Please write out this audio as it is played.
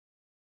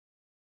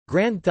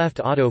Grand Theft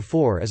Auto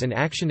 4 is an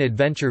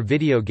action-adventure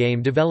video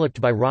game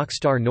developed by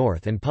Rockstar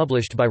North and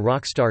published by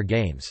Rockstar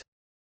Games.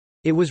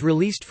 It was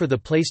released for the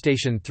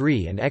PlayStation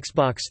 3 and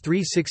Xbox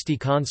 360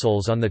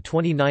 consoles on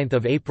 29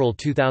 April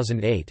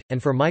 2008,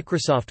 and for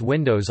Microsoft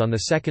Windows on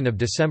 2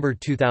 December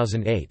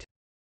 2008.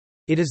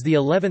 It is the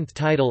 11th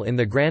title in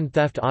the Grand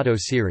Theft Auto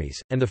series,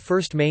 and the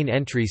first main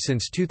entry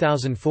since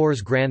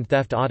 2004's Grand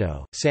Theft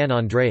Auto: San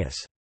Andreas.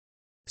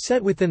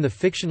 Set within the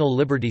fictional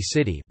Liberty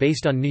City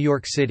based on New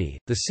York City,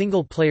 the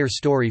single-player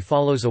story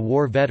follows a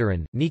war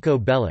veteran, Niko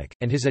Bellic,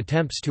 and his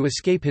attempts to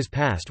escape his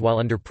past while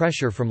under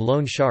pressure from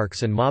loan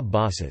sharks and mob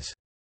bosses.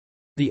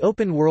 The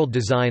open-world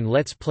design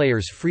lets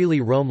players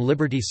freely roam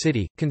Liberty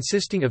City,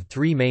 consisting of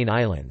 3 main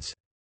islands.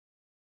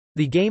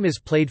 The game is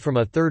played from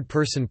a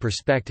third-person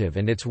perspective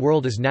and its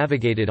world is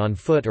navigated on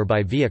foot or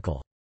by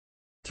vehicle.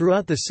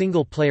 Throughout the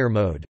single-player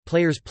mode,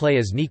 players play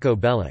as Niko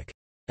Bellic.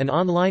 An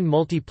online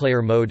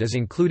multiplayer mode is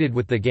included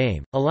with the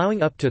game,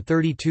 allowing up to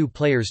 32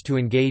 players to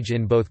engage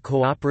in both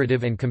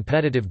cooperative and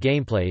competitive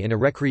gameplay in a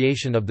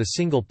recreation of the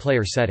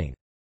single-player setting.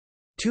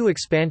 2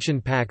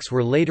 expansion packs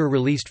were later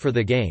released for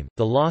the game,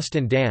 The Lost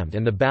and Damned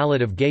and The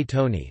Ballad of Gay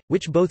Tony,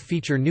 which both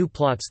feature new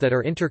plots that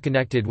are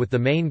interconnected with the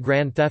main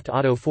Grand Theft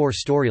Auto 4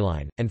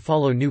 storyline, and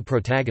follow new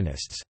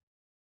protagonists.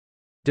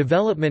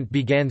 Development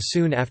began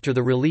soon after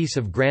the release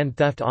of Grand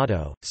Theft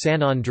Auto: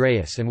 San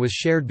Andreas and was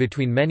shared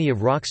between many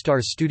of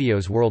Rockstar's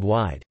studios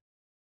worldwide.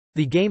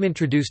 The game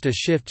introduced a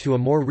shift to a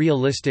more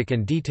realistic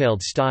and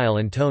detailed style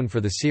and tone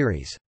for the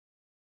series.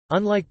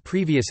 Unlike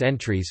previous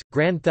entries,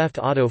 Grand Theft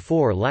Auto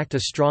 4 lacked a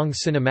strong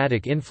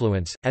cinematic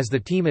influence, as the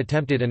team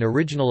attempted an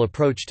original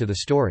approach to the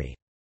story.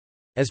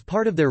 As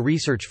part of their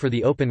research for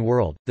the open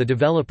world, the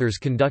developers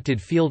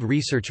conducted field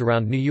research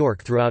around New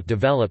York throughout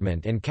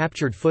development and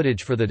captured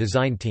footage for the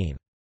design team.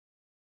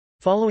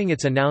 Following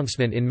its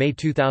announcement in May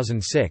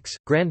 2006,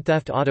 Grand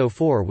Theft Auto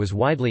 4 was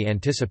widely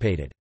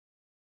anticipated.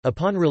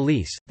 Upon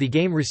release, the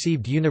game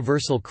received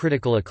universal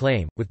critical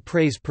acclaim, with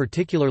praise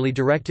particularly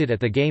directed at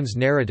the game's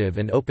narrative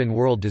and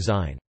open-world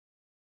design.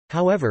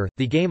 However,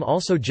 the game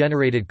also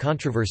generated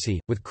controversy,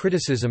 with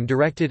criticism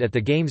directed at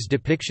the game's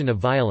depiction of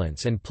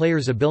violence and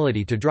players'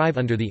 ability to drive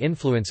under the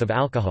influence of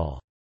alcohol.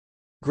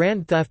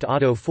 Grand Theft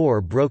Auto 4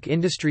 broke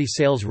industry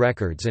sales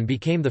records and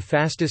became the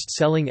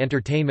fastest-selling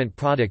entertainment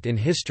product in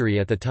history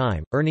at the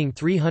time, earning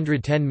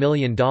 $310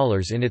 million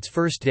in its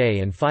first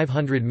day and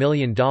 $500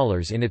 million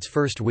in its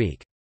first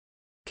week.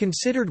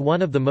 Considered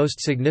one of the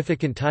most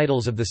significant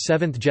titles of the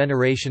 7th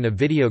generation of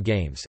video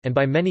games, and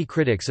by many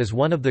critics as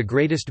one of the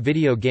greatest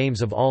video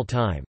games of all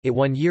time, it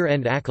won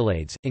year-end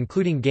accolades,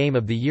 including Game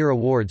of the Year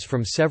awards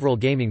from several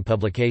gaming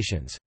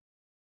publications.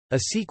 A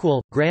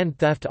sequel, Grand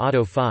Theft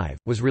Auto 5,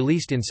 was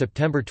released in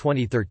September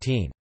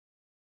 2013.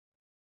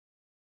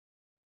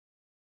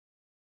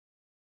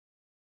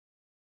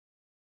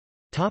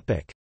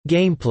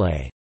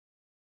 Gameplay.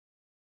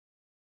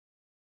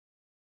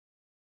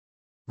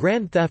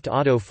 Grand Theft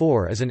Auto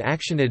 4 is an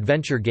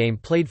action-adventure game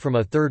played from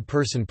a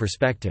third-person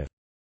perspective.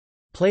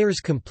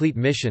 Players complete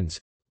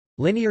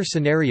missions—linear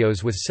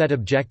scenarios with set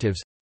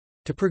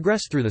objectives—to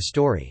progress through the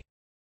story.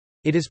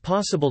 It is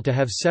possible to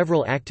have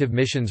several active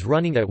missions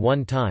running at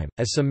one time,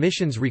 as some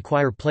missions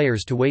require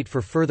players to wait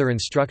for further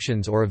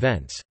instructions or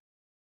events.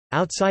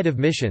 Outside of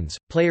missions,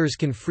 players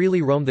can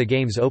freely roam the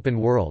game's open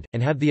world,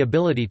 and have the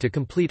ability to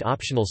complete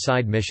optional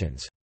side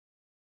missions.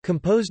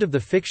 Composed of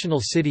the fictional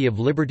city of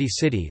Liberty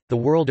City, the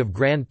world of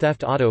Grand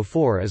Theft Auto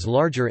 4 is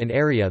larger in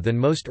area than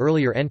most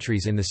earlier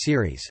entries in the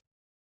series.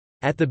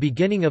 At the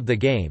beginning of the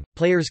game,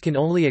 players can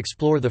only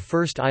explore the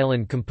first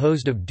island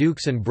composed of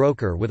Dukes and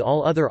Broker, with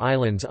all other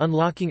islands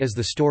unlocking as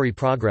the story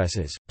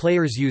progresses.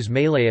 Players use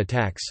melee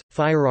attacks,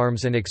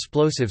 firearms and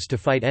explosives to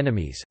fight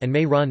enemies, and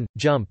may run,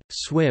 jump,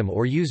 swim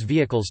or use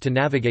vehicles to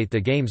navigate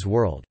the game's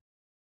world.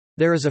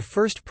 There is a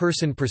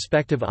first-person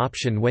perspective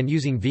option when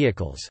using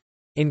vehicles.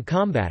 In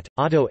combat,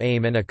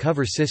 auto-aim and a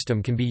cover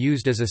system can be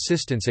used as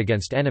assistance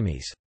against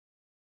enemies.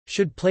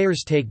 Should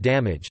players take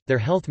damage, their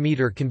health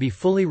meter can be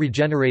fully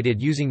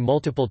regenerated using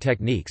multiple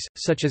techniques,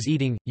 such as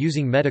eating,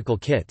 using medical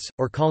kits,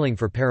 or calling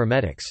for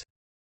paramedics.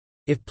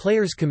 If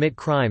players commit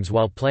crimes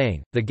while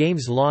playing, the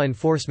game's law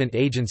enforcement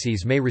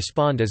agencies may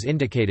respond as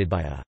indicated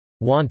by a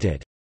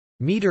 «wanted»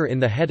 meter in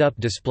the head-up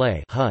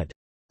display (HUD).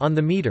 On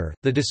the meter,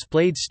 the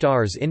displayed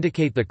stars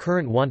indicate the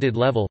current wanted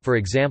level. For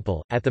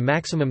example, at the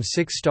maximum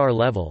 6-star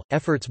level,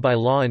 efforts by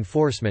law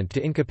enforcement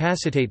to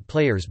incapacitate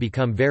players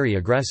become very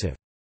aggressive.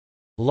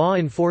 Law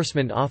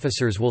enforcement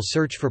officers will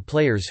search for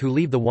players who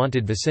leave the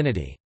wanted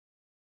vicinity.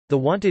 The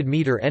wanted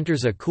meter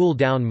enters a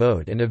cool-down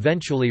mode and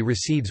eventually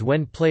recedes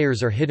when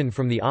players are hidden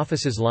from the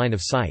officer's line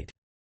of sight.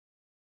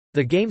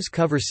 The game's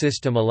cover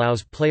system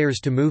allows players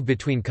to move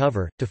between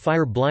cover, to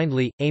fire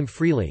blindly, aim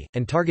freely,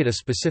 and target a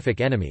specific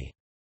enemy.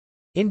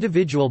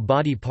 Individual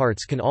body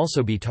parts can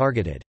also be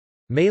targeted.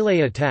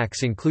 Melee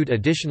attacks include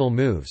additional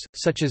moves,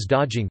 such as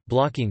dodging,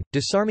 blocking,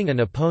 disarming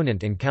an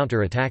opponent and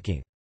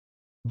counter-attacking.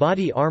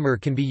 Body armor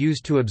can be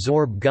used to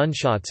absorb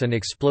gunshots and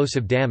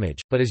explosive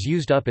damage, but is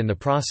used up in the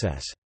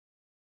process.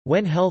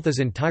 When health is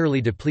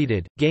entirely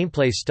depleted,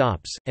 gameplay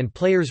stops, and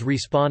players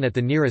respawn at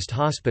the nearest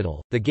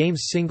hospital. The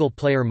game's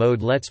single-player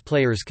mode lets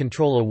players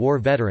control a war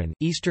veteran,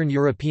 Eastern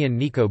European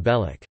Niko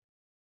Bellic.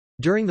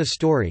 During the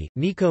story,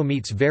 Niko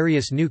meets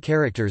various new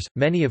characters,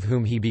 many of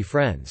whom he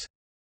befriends.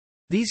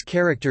 These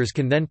characters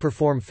can then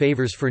perform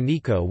favors for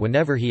Niko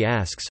whenever he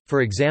asks.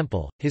 For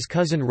example, his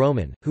cousin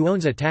Roman, who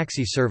owns a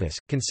taxi service,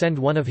 can send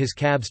one of his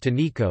cabs to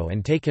Niko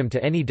and take him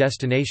to any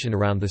destination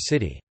around the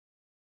city.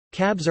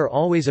 Cabs are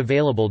always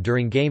available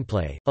during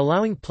gameplay,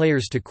 allowing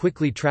players to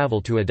quickly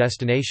travel to a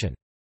destination.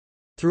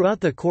 Throughout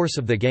the course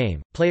of the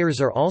game,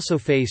 players are also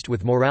faced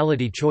with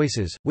morality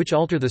choices, which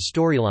alter the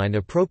storyline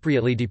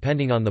appropriately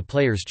depending on the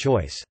player's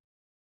choice.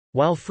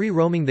 While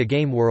free-roaming the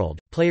game world,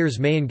 players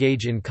may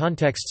engage in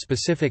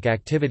context-specific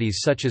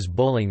activities such as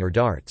bowling or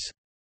darts.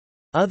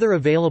 Other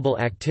available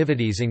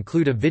activities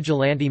include a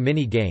vigilante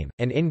mini-game,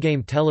 and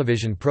in-game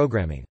television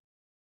programming.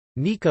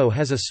 Niko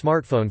has a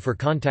smartphone for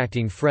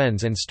contacting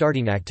friends and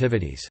starting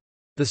activities.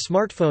 The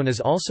smartphone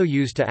is also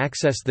used to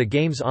access the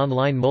game's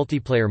online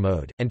multiplayer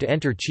mode, and to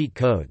enter cheat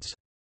codes.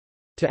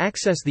 To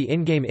access the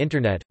in-game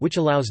internet, which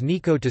allows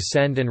Niko to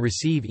send and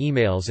receive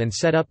emails and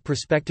set up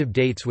prospective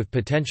dates with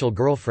potential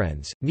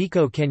girlfriends,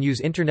 Niko can use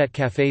internet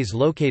cafes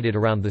located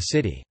around the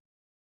city.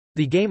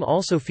 The game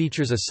also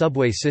features a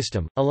subway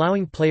system,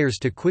 allowing players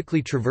to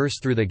quickly traverse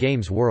through the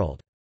game's world.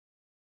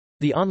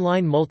 The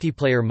online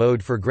multiplayer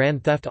mode for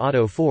Grand Theft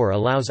Auto 4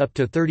 allows up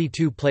to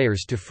 32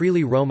 players to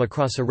freely roam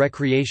across a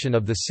recreation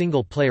of the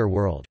single-player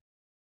world.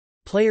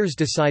 Players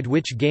decide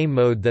which game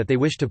mode that they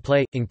wish to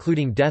play,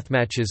 including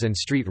deathmatches and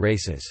street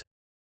races.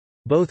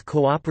 Both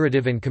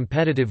cooperative and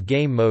competitive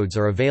game modes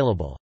are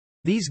available.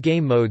 These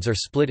game modes are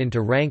split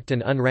into ranked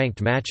and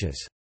unranked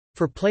matches.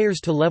 For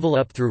players to level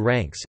up through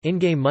ranks,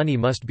 in-game money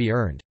must be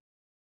earned.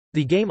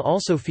 The game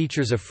also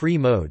features a free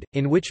mode,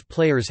 in which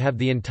players have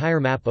the entire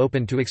map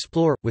open to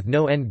explore, with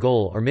no end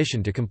goal or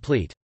mission to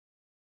complete.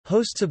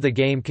 Hosts of the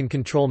game can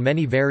control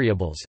many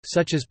variables,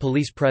 such as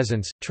police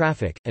presence,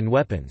 traffic, and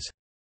weapons.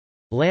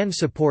 LAN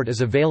support is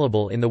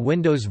available in the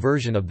Windows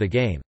version of the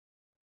game.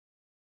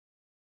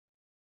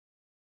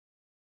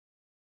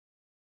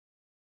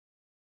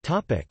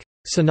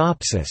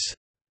 Synopsis.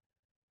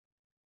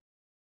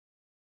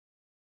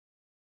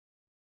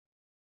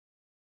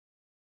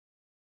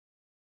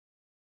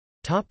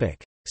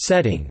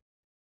 Setting.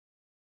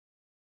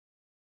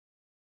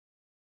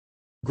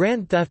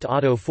 Grand Theft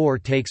Auto 4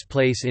 takes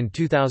place in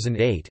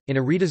 2008, in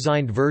a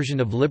redesigned version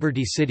of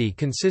Liberty City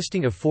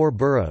consisting of 4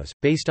 boroughs,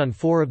 based on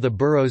 4 of the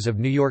boroughs of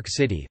New York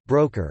City: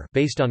 Broker,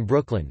 based on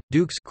Brooklyn;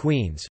 Dukes,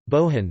 Queens;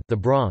 Bohan, the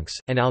Bronx;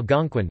 and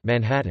Algonquin,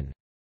 Manhattan.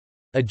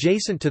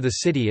 Adjacent to the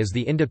city is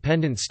the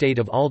independent state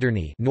of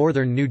Alderney,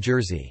 northern New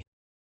Jersey.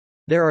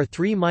 There are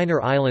 3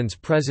 minor islands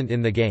present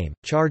in the game: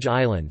 Charge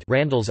Island,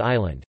 Randall's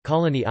Island;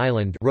 Colony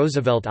Island,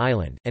 Roosevelt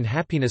Island; and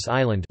Happiness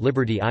Island,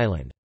 Liberty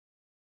Island.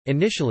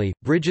 Initially,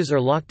 bridges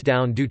are locked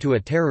down due to a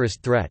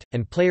terrorist threat,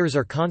 and players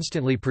are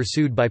constantly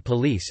pursued by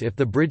police if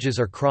the bridges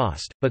are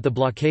crossed, but the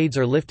blockades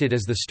are lifted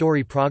as the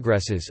story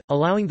progresses,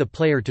 allowing the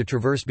player to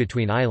traverse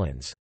between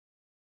islands.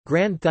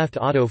 Grand Theft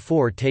Auto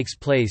 4 takes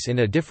place in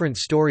a different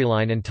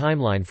storyline and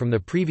timeline from the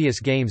previous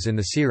games in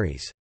the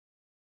series.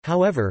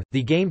 However,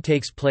 the game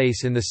takes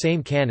place in the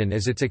same canon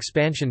as its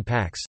expansion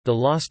packs, The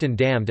Lost and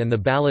Damned and The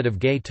Ballad of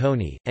Gay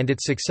Tony, and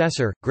its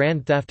successor,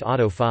 Grand Theft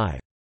Auto 5.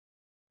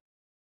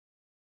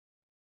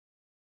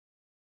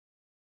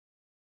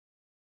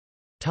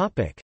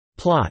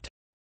 Plot.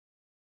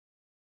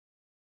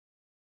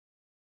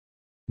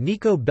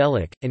 Niko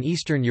Bellic, an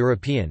Eastern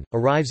European,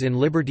 arrives in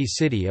Liberty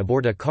City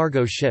aboard a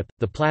cargo ship,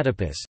 the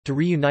Platypus, to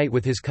reunite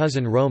with his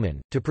cousin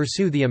Roman, to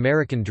pursue the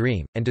American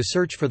dream, and to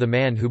search for the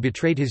man who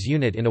betrayed his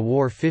unit in a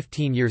war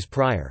 15 years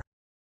prior.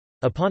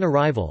 Upon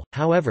arrival,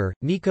 however,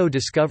 Niko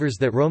discovers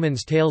that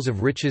Roman's tales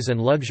of riches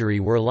and luxury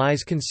were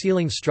lies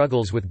concealing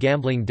struggles with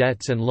gambling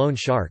debts and loan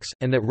sharks,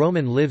 and that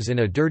Roman lives in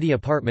a dirty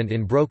apartment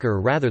in Broker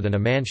rather than a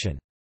mansion.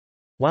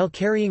 While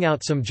carrying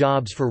out some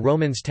jobs for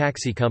Roman's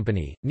taxi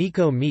company,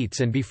 Niko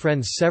meets and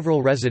befriends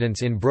several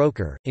residents in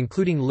Broker,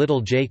 including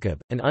Little Jacob,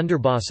 an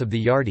underboss of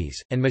the Yardies,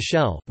 and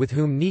Michelle, with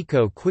whom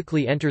Niko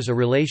quickly enters a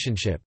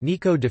relationship.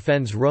 Niko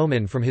defends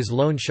Roman from his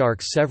loan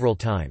sharks several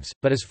times,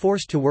 but is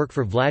forced to work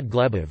for Vlad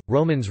Glebov,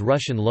 Roman's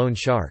Russian loan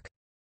shark.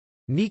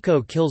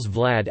 Niko kills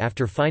Vlad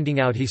after finding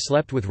out he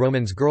slept with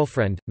Roman's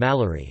girlfriend,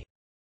 Mallory.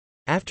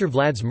 After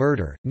Vlad's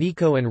murder,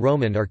 Niko and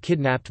Roman are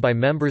kidnapped by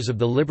members of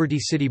the Liberty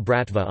City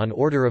Bratva on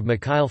order of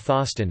Mikhail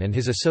Faustin and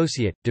his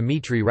associate,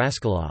 Dmitry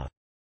Raskolov.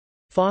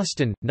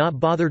 Faustin, not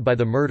bothered by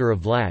the murder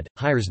of Vlad,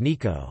 hires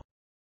Niko.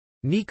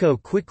 Niko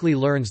quickly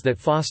learns that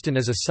Faustin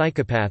is a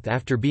psychopath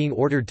after being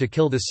ordered to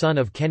kill the son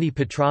of Kenny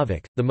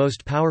Petrovic, the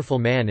most powerful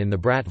man in the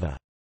Bratva.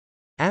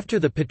 After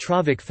the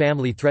Petrovic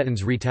family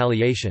threatens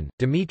retaliation,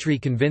 Dmitry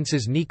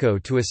convinces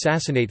Niko to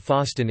assassinate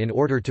Faustin in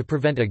order to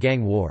prevent a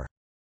gang war.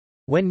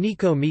 When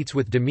Niko meets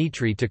with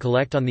Dmitry to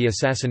collect on the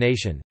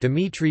assassination,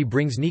 Dmitry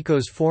brings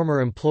Niko's former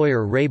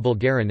employer Ray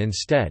Bulgarin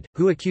instead,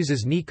 who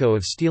accuses Niko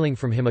of stealing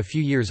from him a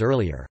few years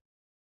earlier.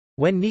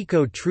 When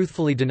Nico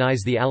truthfully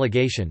denies the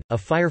allegation, a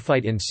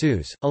firefight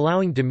ensues,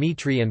 allowing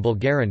Dmitri and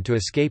Bulgarin to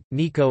escape.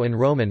 Nico and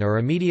Roman are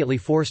immediately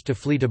forced to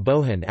flee to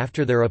Bohun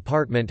after their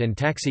apartment and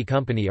taxi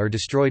company are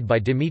destroyed by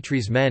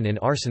Dmitri's men in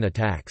arson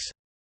attacks.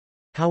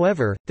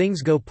 However,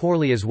 things go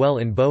poorly as well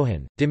in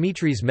Bohun.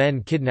 Dmitri's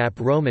men kidnap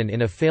Roman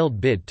in a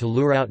failed bid to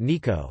lure out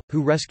Nico,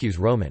 who rescues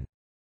Roman.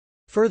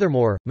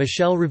 Furthermore,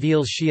 Michelle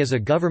reveals she is a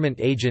government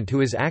agent who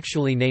is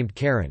actually named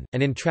Karen,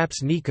 and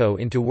entraps Nico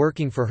into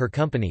working for her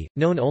company,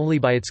 known only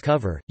by its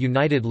cover,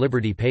 United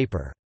Liberty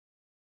Paper.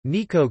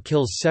 Nico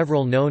kills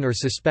several known or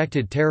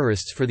suspected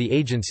terrorists for the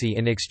agency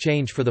in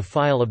exchange for the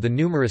file of the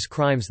numerous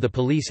crimes the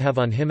police have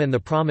on him and the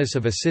promise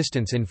of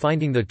assistance in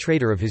finding the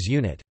traitor of his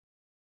unit.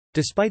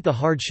 Despite the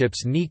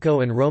hardships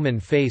Nico and Roman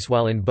face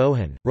while in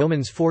Bohun,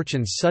 Roman's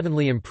fortunes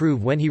suddenly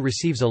improve when he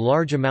receives a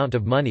large amount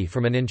of money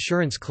from an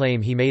insurance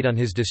claim he made on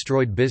his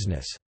destroyed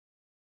business.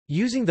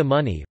 Using the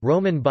money,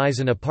 Roman buys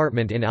an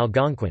apartment in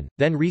Algonquin,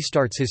 then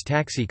restarts his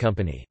taxi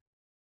company.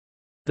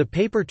 The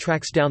paper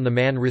tracks down the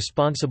man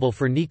responsible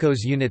for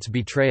Nico's unit's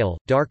betrayal,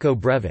 Darko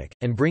Breivik,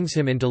 and brings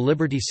him into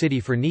Liberty City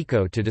for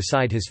Nico to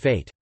decide his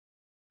fate.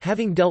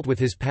 Having dealt with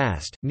his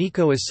past,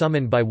 Nico is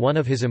summoned by one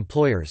of his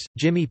employers,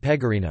 Jimmy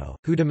Pegorino,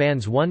 who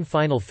demands one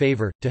final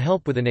favor, to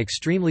help with an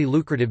extremely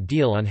lucrative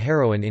deal on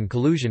heroin in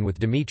collusion with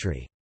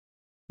Dmitri.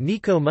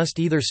 Nico must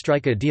either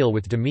strike a deal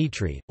with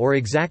Dmitri, or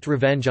exact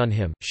revenge on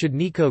him. Should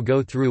Nico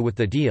go through with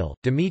the deal,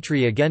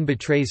 Dmitri again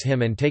betrays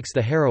him and takes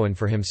the heroin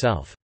for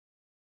himself.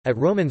 At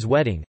Roman's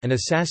wedding, an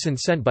assassin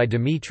sent by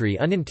Dmitri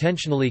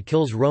unintentionally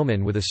kills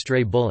Roman with a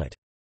stray bullet.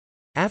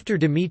 After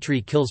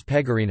Dmitri kills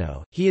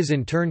Pegorino, he is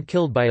in turn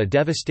killed by a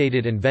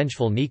devastated and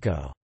vengeful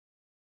Nico.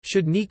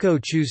 Should Nico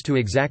choose to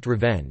exact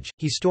revenge,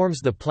 he storms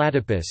the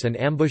platypus and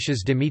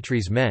ambushes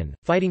Dmitri's men,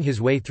 fighting his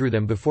way through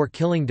them before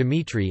killing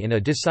Dmitri in a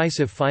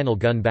decisive final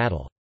gun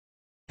battle.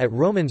 At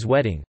Roman's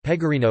wedding,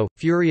 Pegorino,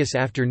 furious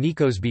after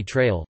Nico's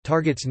betrayal,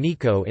 targets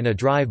Nico in a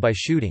drive-by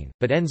shooting,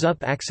 but ends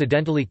up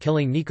accidentally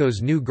killing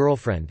Nico's new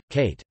girlfriend,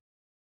 Kate.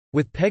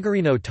 With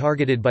Pegorino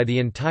targeted by the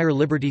entire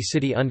Liberty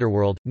City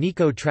underworld,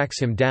 Nico tracks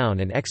him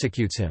down and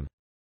executes him.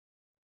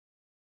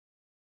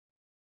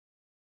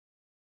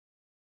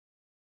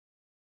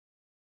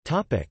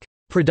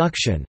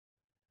 Production.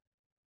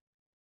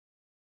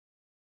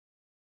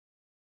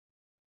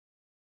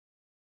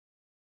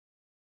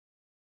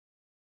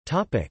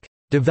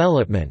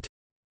 Development.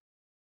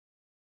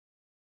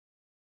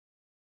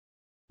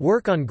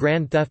 Work on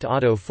Grand Theft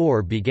Auto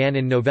 4 began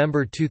in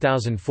November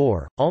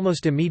 2004,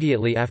 almost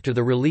immediately after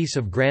the release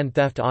of Grand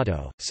Theft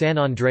Auto: San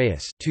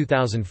Andreas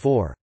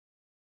 2004.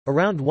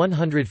 Around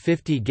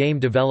 150 game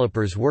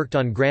developers worked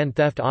on Grand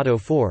Theft Auto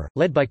 4,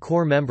 led by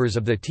core members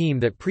of the team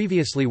that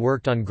previously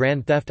worked on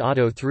Grand Theft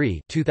Auto 3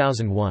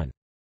 2001.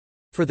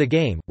 For the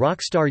game,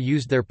 Rockstar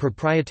used their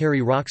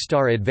proprietary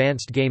Rockstar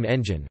Advanced Game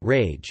Engine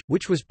 (Rage),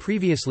 which was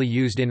previously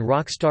used in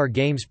Rockstar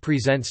Games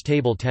Presents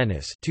Table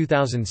Tennis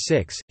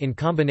 2006, in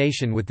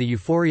combination with the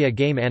Euphoria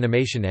game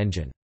animation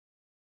engine.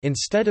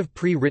 Instead of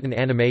pre-written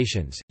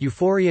animations,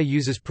 Euphoria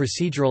uses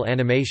procedural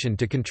animation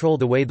to control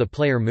the way the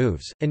player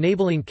moves,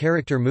 enabling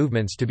character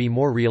movements to be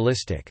more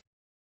realistic.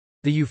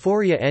 The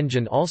Euphoria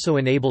engine also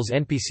enables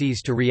NPCs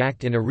to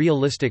react in a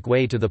realistic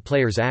way to the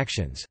player's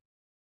actions.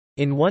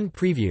 In one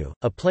preview,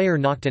 a player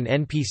knocked an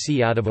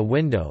NPC out of a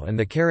window and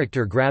the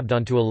character grabbed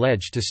onto a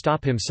ledge to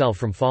stop himself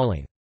from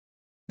falling.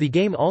 The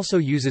game also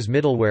uses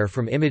middleware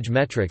from Image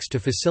Metrics to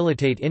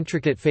facilitate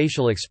intricate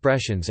facial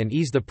expressions and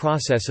ease the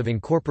process of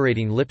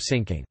incorporating lip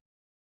syncing.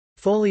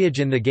 Foliage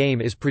in the game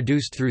is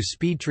produced through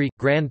SpeedTree.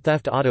 Grand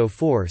Theft Auto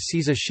 4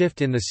 sees a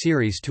shift in the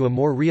series to a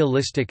more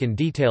realistic and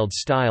detailed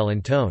style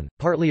and tone,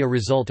 partly a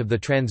result of the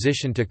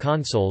transition to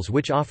consoles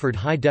which offered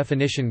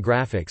high-definition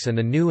graphics and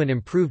the new and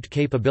improved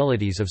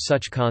capabilities of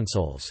such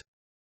consoles.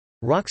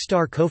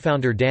 Rockstar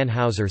co-founder Dan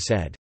Houser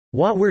said,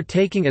 "What we're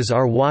taking as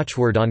our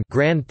watchword on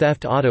Grand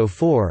Theft Auto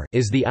 4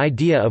 is the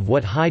idea of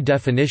what high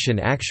definition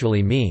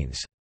actually means.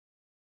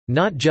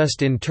 Not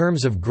just in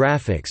terms of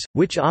graphics,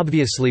 which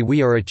obviously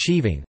we are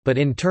achieving, but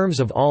in terms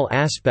of all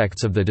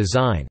aspects of the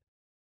design.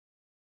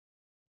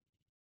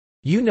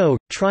 You know,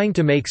 trying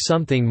to make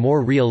something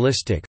more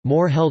realistic,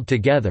 more held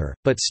together,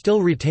 but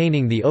still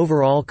retaining the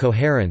overall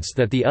coherence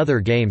that the other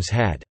games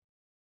had."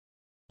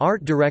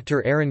 Art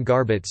director Aaron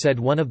Garbett said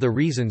one of the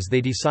reasons they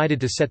decided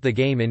to set the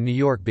game in New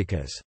York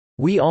because,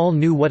 "We all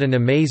knew what an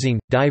amazing,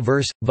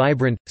 diverse,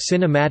 vibrant,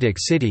 cinematic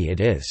city it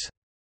is."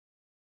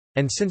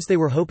 And since they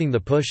were hoping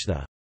to push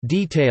the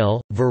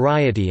detail,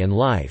 variety and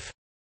life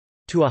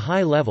to a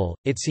high level,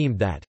 it seemed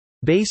that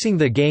basing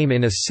the game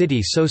in a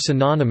city so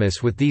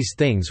synonymous with these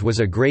things was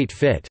a great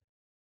fit.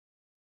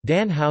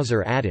 Dan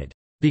Houser added,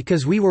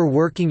 "Because we were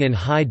working in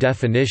high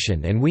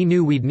definition and we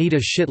knew we'd need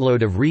a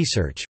shitload of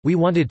research, we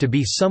wanted to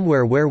be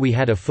somewhere where we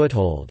had a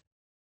foothold."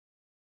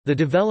 The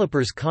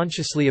developers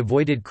consciously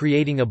avoided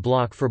creating a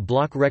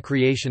block-for-block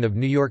recreation of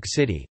New York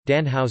City.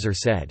 Dan Houser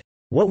said,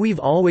 "What we've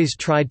always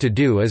tried to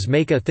do is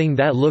make a thing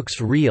that looks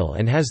real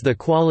and has the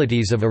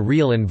qualities of a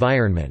real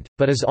environment,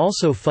 but is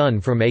also fun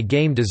from a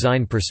game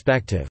design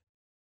perspective."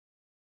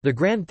 The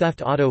Grand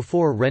Theft Auto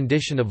IV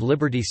rendition of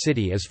Liberty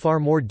City is far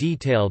more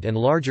detailed and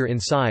larger in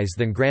size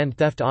than Grand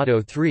Theft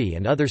Auto III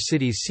and other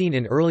cities seen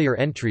in earlier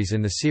entries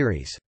in the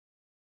series.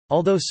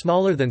 Although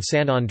smaller than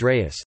San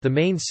Andreas, the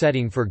main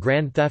setting for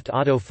Grand Theft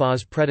Auto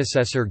V's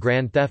predecessor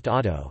Grand Theft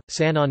Auto,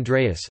 San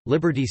Andreas,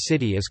 Liberty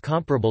City is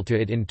comparable to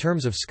it in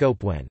terms of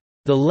scope when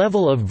the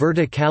level of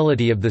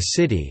verticality of the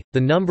city,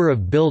 the number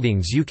of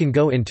buildings you can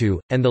go into,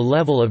 and the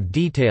level of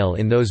detail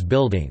in those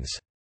buildings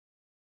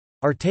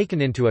are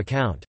taken into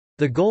account.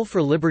 The goal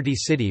for Liberty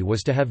City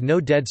was to have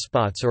no dead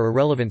spots or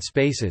irrelevant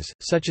spaces,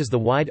 such as the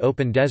wide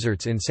open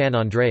deserts in San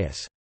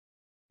Andreas.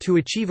 To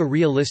achieve a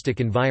realistic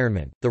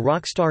environment, the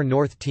Rockstar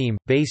North team,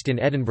 based in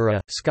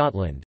Edinburgh,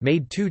 Scotland,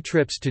 made 2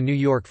 trips to New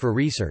York for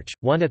research,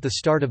 one at the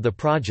start of the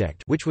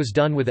project, which was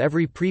done with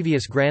every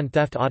previous Grand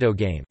Theft Auto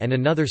game, and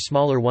another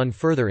smaller one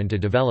further into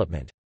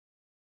development.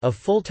 A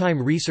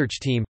full-time research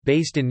team,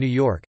 based in New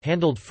York,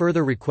 handled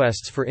further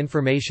requests for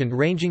information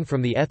ranging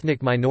from the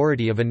ethnic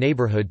minority of a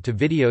neighborhood to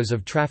videos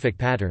of traffic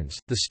patterns.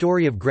 The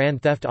story of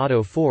Grand Theft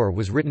Auto IV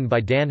was written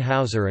by Dan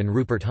Houser and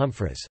Rupert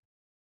Humphreys.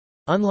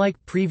 Unlike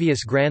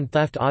previous Grand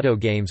Theft Auto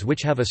games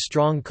which have a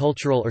strong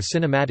cultural or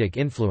cinematic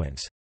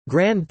influence,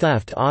 Grand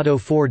Theft Auto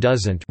IV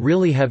doesn't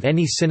really have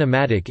any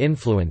cinematic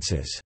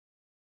influences.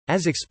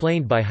 As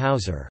explained by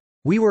Houser,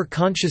 "We were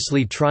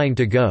consciously trying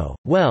to go,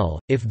 well,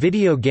 if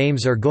video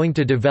games are going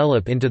to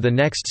develop into the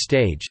next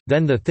stage,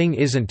 then the thing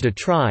isn't to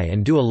try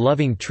and do a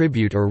loving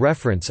tribute or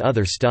reference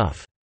other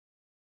stuff.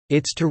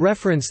 It's to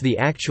reference the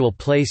actual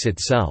place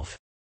itself."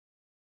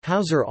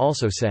 Houser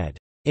also said,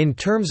 "In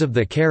terms of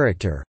the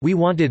character, we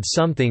wanted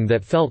something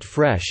that felt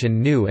fresh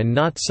and new and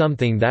not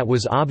something that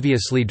was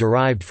obviously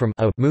derived from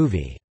a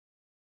movie.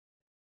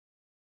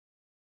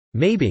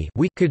 Maybe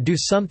we could do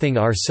something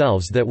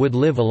ourselves that would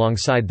live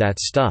alongside that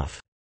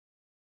stuff."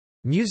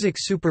 Music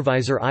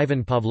supervisor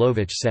Ivan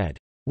Pavlovich said,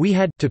 "We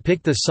had to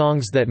pick the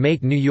songs that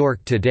make New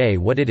York today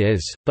what it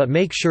is, but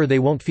make sure they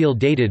won't feel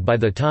dated by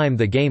the time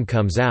the game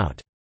comes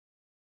out."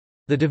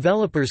 The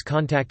developers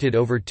contacted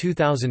over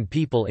 2,000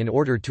 people in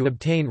order to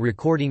obtain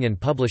recording and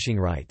publishing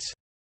rights.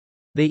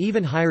 They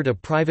even hired a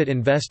private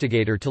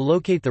investigator to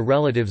locate the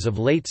relatives of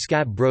late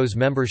Scat Bros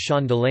member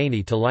Sean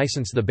Delaney to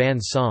license the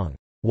band's song,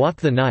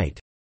 "Walk the Night."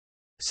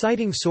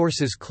 Citing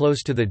sources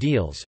close to the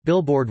deals,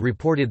 Billboard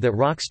reported that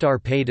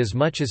Rockstar paid as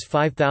much as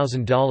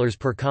 $5,000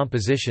 per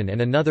composition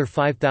and another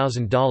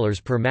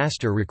 $5,000 per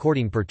master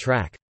recording per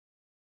track.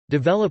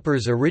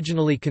 Developers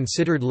originally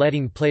considered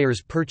letting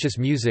players purchase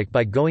music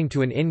by going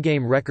to an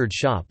in-game record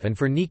shop and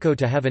for Nico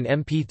to have an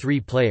MP3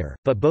 player,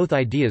 but both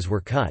ideas were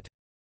cut.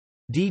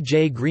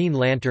 DJ Green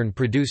Lantern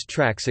produced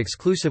tracks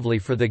exclusively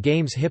for the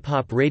game's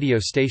hip-hop radio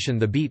station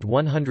The Beat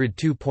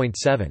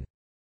 102.7.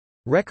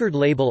 Record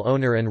label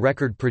owner and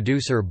record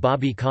producer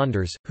Bobby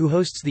Condors, who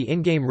hosts the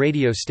in-game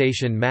radio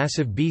station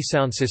Massive B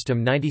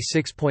Soundsystem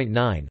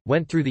 96.9,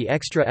 went through the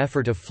extra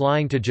effort of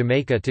flying to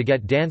Jamaica to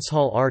get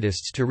dancehall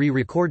artists to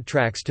re-record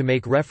tracks to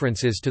make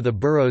references to the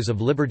boroughs of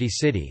Liberty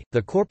City.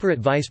 The corporate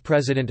vice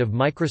president of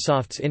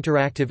Microsoft's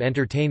Interactive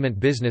Entertainment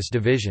Business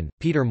Division,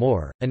 Peter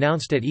Moore,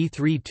 announced at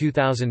E3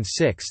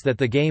 2006 that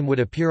the game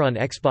would appear on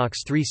Xbox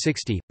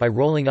 360, by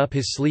rolling up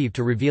his sleeve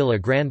to reveal a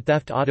Grand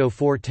Theft Auto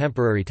IV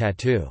temporary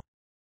tattoo.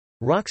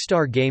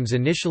 Rockstar Games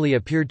initially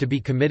appeared to be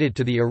committed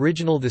to the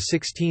original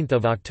 16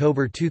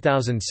 October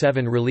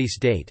 2007 release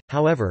date,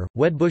 however,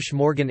 Wedbush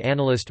Morgan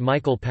analyst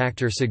Michael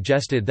Pachter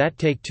suggested that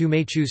Take-Two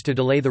may choose to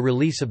delay the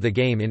release of the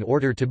game in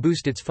order to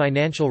boost its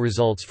financial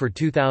results for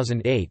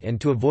 2008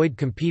 and to avoid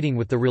competing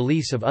with the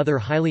release of other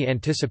highly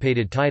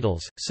anticipated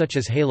titles, such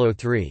as Halo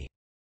 3.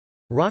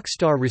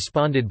 Rockstar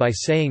responded by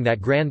saying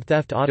that Grand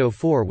Theft Auto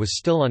IV was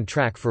still on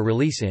track for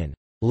release in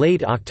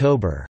late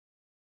October.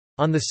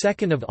 On 2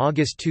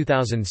 August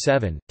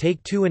 2007,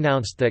 Take-Two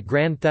announced that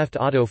Grand Theft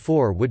Auto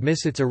IV would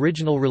miss its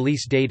original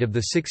release date of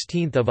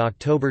 16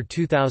 October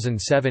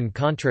 2007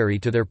 contrary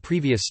to their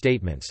previous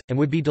statements, and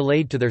would be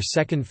delayed to their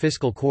second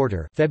fiscal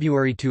quarter,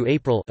 February to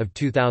April of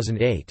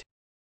 2008.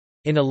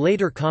 In a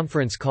later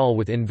conference call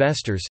with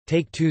investors,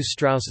 Take-Two's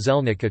Strauss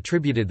Zelnick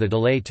attributed the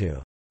delay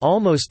to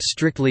almost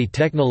strictly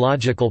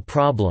technological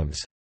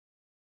problems.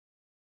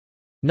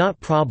 Not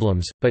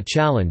problems, but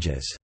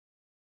challenges.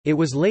 It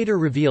was later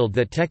revealed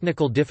that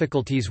technical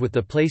difficulties with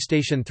the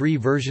PlayStation 3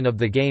 version of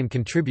the game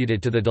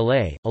contributed to the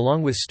delay,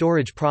 along with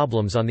storage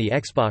problems on the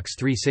Xbox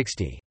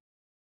 360.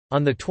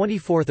 On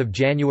 24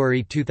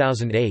 January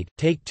 2008,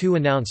 Take-Two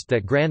announced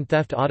that Grand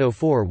Theft Auto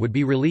IV would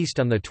be released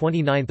on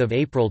 29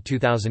 April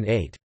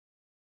 2008.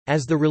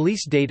 As the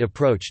release date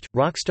approached,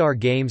 Rockstar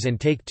Games and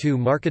Take-Two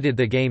marketed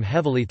the game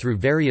heavily through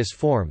various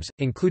forms,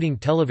 including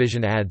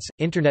television ads,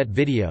 internet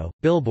video,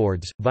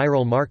 billboards,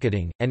 viral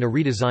marketing, and a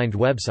redesigned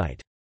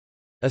website.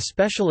 A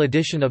special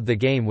edition of the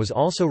game was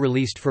also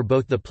released for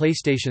both the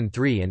PlayStation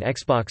 3 and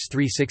Xbox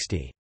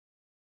 360.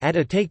 At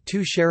a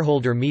Take-Two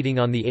shareholder meeting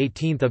on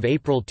 18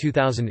 April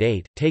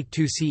 2008,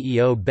 Take-Two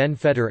CEO Ben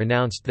Feder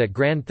announced that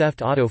Grand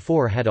Theft Auto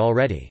IV had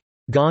already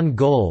gone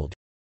gold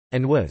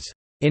and was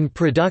in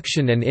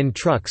production and in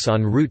trucks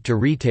en route to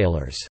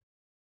retailers.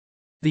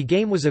 The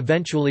game was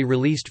eventually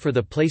released for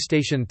the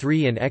PlayStation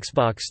 3 and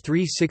Xbox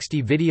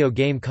 360 video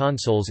game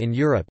consoles in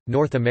Europe,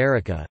 North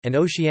America, and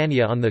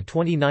Oceania on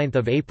 29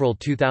 April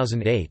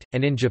 2008,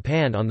 and in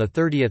Japan on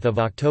 30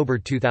 October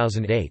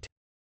 2008.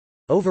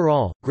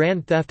 Overall,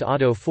 Grand Theft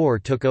Auto 4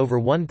 took over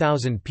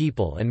 1,000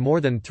 people and more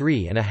than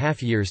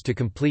 3.5 years to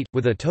complete,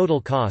 with a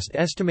total cost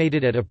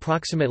estimated at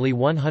approximately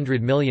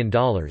 $100 million,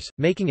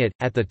 making it,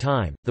 at the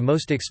time, the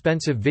most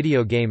expensive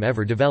video game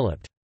ever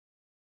developed.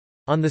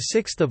 On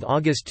 6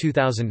 August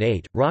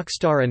 2008,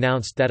 Rockstar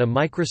announced that a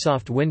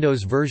Microsoft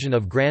Windows version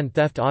of Grand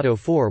Theft Auto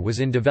 4 was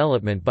in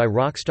development by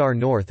Rockstar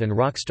North and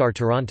Rockstar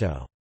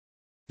Toronto.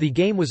 The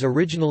game was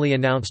originally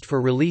announced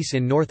for release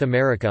in North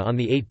America on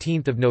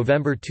 18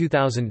 November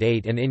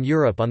 2008 and in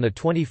Europe on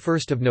 21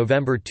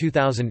 November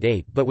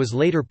 2008 but was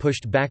later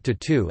pushed back to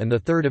 2 and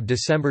 3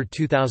 December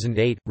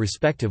 2008,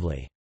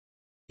 respectively.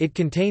 It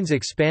contains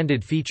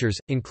expanded features,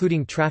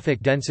 including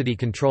traffic density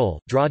control,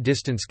 draw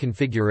distance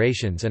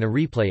configurations and a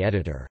replay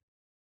editor.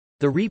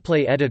 The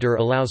replay editor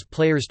allows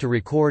players to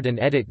record and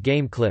edit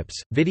game clips.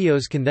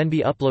 Videos can then be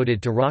uploaded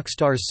to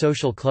Rockstar's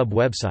Social Club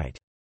website.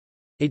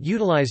 It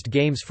utilized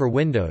games for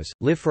Windows,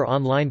 Live for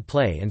online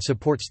play and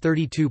supports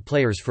 32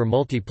 players for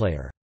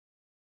multiplayer.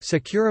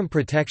 Securum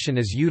protection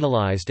is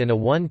utilized and a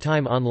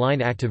one-time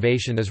online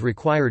activation is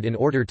required in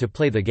order to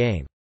play the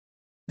game.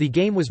 The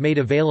game was made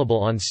available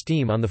on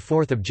Steam on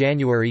 4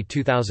 January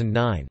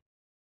 2009.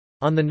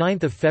 On 9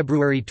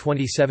 February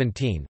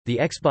 2017, the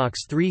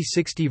Xbox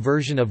 360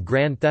 version of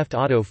Grand Theft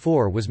Auto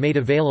 4 was made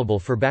available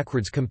for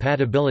backwards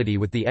compatibility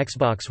with the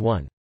Xbox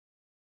One.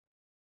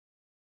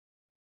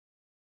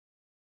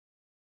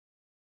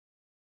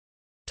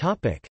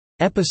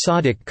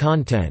 Episodic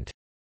content.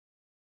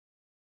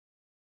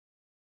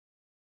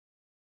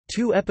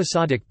 2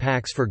 episodic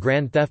packs for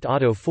Grand Theft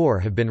Auto 4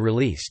 have been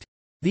released.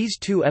 These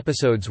 2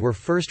 episodes were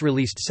first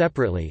released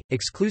separately,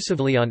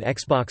 exclusively on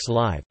Xbox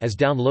Live, as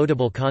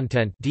downloadable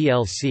content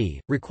 (DLC),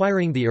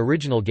 requiring the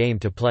original game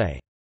to play.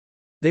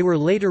 They were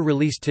later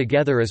released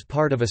together as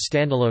part of a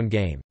standalone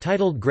game,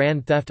 titled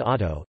Grand Theft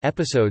Auto: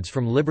 Episodes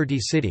from Liberty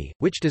City,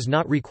 which does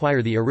not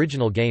require the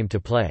original game to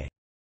play.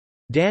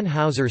 Dan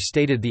Houser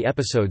stated the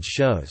episodes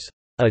shows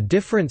a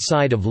different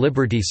side of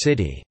Liberty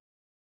City.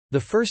 The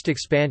first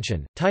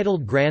expansion,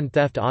 titled Grand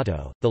Theft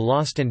Auto: The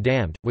Lost and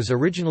Damned, was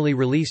originally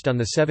released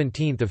on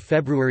 17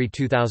 February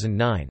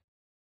 2009.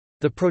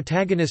 The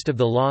protagonist of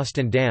The Lost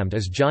and Damned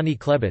is Johnny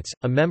Klebitz,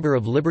 a member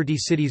of Liberty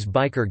City's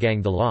biker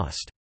gang The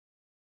Lost.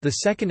 The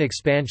second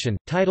expansion,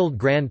 titled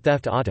Grand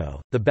Theft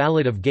Auto: The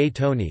Ballad of Gay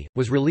Tony,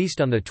 was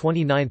released on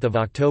 29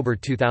 October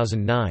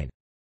 2009.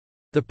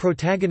 The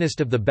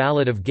protagonist of The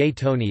Ballad of Gay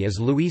Tony is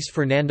Luis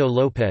Fernando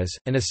Lopez,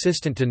 an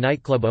assistant to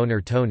nightclub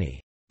owner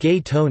Tony "Gay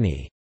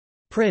Tony"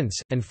 Prince,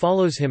 and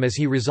follows him as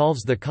he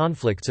resolves the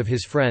conflicts of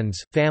his friends,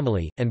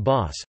 family, and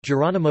boss.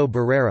 Geronimo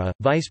Barrera,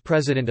 vice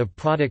president of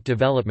product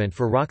development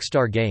for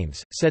Rockstar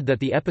Games, said that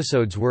the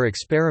episodes were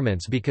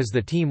experiments because the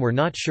team were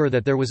not sure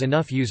that there was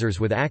enough users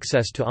with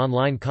access to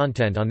online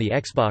content on the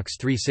Xbox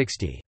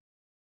 360.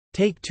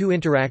 Take-Two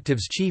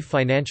Interactive's chief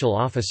financial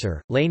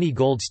officer, Lainie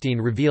Goldstein,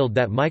 revealed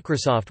that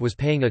Microsoft was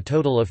paying a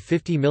total of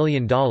 $50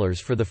 million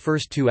for the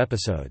first 2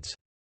 episodes.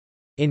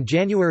 In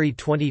January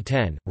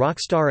 2010,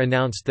 Rockstar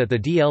announced that the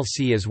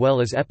DLC as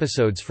well as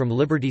episodes from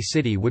Liberty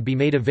City would be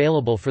made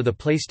available for the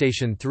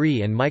PlayStation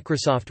 3 and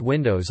Microsoft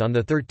Windows on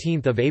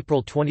 13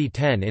 April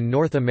 2010 in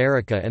North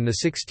America and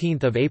 16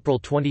 April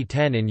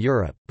 2010 in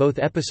Europe. Both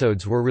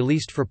episodes were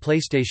released for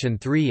PlayStation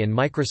 3 and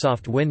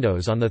Microsoft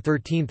Windows on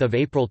 13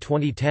 April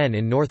 2010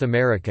 in North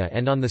America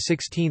and on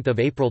 16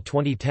 April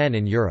 2010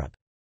 in Europe.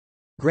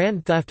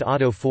 Grand Theft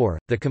Auto 4,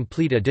 the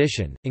complete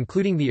edition,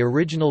 including the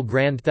original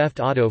Grand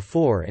Theft Auto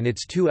 4 and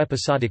its 2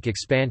 episodic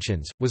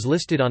expansions, was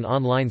listed on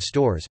online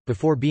stores,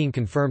 before being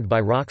confirmed by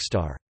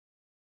Rockstar.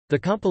 The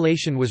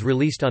compilation was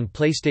released on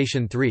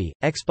PlayStation 3,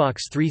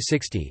 Xbox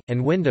 360,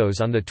 and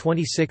Windows on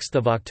 26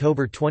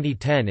 October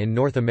 2010 in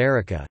North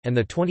America,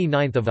 and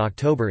 29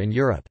 October in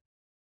Europe.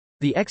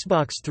 The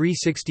Xbox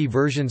 360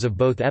 versions of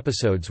both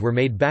episodes were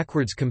made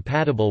backwards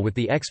compatible with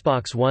the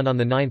Xbox One on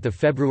 9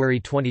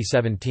 February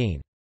 2017.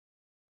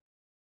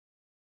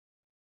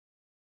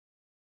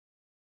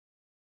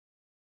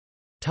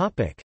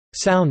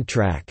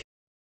 Soundtrack.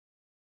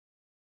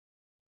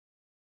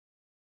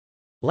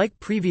 Like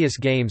previous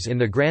games in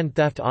the Grand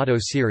Theft Auto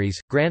series,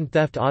 Grand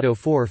Theft Auto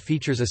 4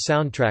 features a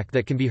soundtrack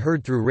that can be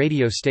heard through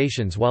radio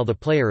stations while the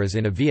player is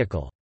in a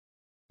vehicle.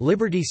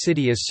 Liberty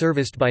City is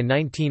serviced by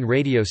 19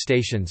 radio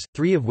stations,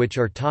 3 of which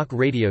are talk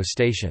radio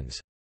stations.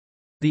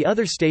 The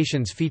other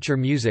stations feature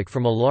music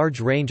from a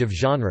large range of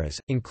genres,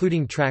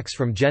 including tracks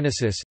from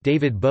Genesis,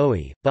 David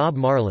Bowie, Bob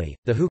Marley,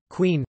 The Who,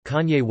 Queen,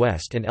 Kanye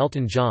West, and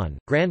Elton John.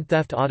 Grand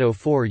Theft Auto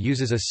 4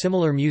 uses a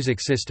similar music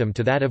system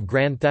to that of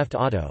Grand Theft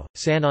Auto: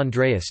 San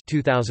Andreas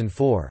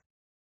 2004.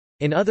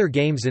 In other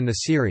games in the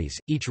series,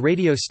 each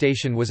radio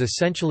station was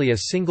essentially a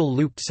single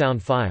looped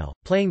sound file,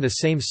 playing the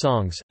same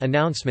songs,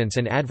 announcements,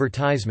 and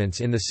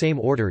advertisements in the same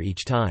order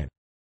each time.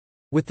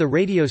 With the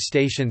radio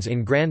stations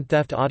in Grand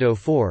Theft Auto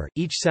 4,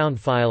 each sound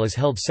file is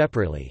held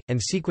separately, and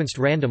sequenced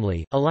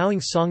randomly,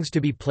 allowing songs to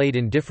be played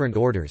in different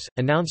orders,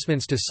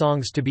 announcements to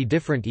songs to be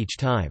different each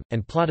time,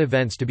 and plot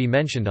events to be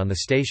mentioned on the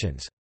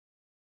stations.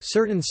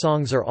 Certain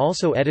songs are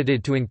also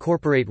edited to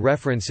incorporate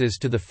references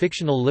to the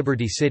fictional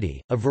Liberty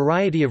City. A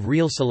variety of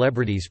real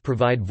celebrities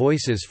provide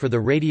voices for the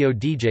radio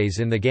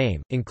DJs in the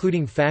game,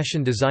 including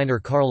fashion designer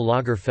Karl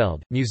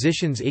Lagerfeld,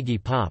 musicians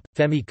Iggy Pop,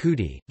 Femi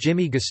Kuti,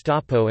 Jimmy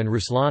Gestapo and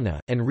Ruslana,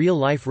 and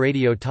real-life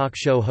radio talk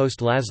show host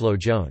Laszlo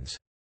Jones.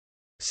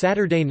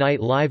 Saturday Night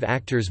Live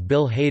actors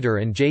Bill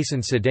Hader and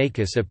Jason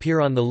Sudeikis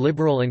appear on the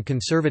liberal and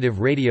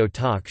conservative radio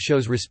talk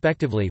shows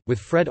respectively, with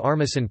Fred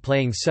Armisen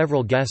playing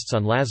several guests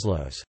on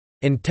Laszlo's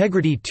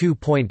Integrity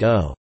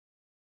 2.0.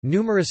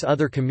 Numerous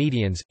other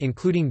comedians,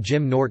 including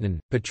Jim Norton,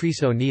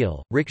 Patrice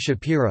O'Neill, Rick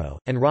Shapiro,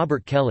 and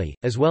Robert Kelly,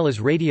 as well as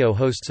radio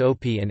hosts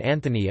Opie and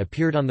Anthony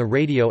appeared on the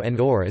radio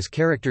and/or as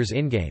characters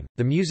in-game.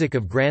 The music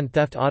of Grand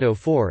Theft Auto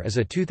 4 is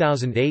a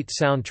 2008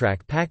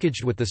 soundtrack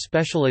packaged with the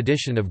special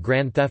edition of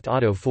Grand Theft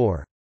Auto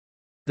 4.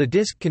 The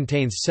disc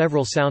contains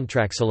several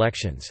soundtrack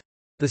selections.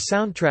 The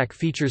soundtrack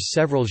features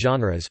several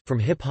genres, from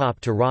hip-hop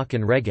to rock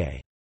and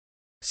reggae.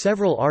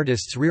 Several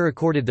artists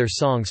re-recorded their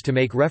songs to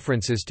make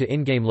references to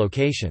in-game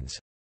locations.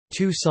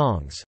 2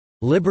 songs,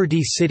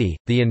 "Liberty City,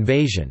 The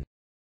Invasion",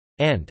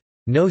 and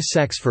 "No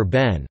Sex for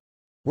Ben",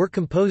 were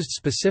composed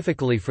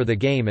specifically for the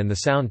game and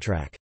the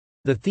soundtrack.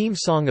 The theme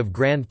song of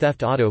Grand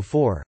Theft Auto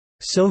 4,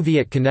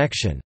 "Soviet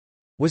Connection",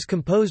 was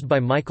composed by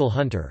Michael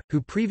Hunter, who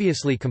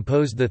previously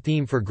composed the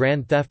theme for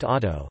Grand Theft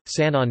Auto: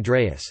 San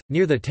Andreas.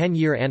 Near the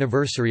 10-year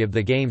anniversary of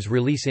the game's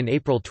release in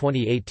April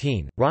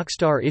 2018,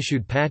 Rockstar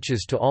issued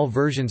patches to all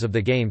versions of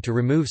the game to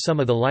remove some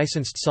of the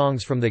licensed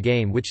songs from the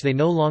game which they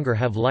no longer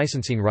have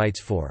licensing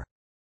rights for.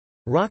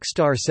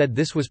 Rockstar said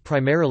this was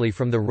primarily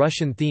from the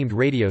Russian-themed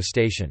radio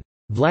station,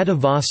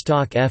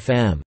 Vladivostok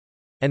FM,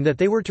 and that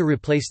they were to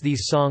replace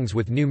these songs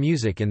with new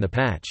music in the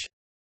patch.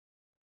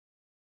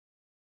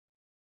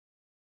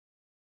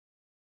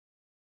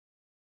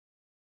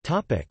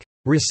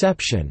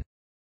 Reception.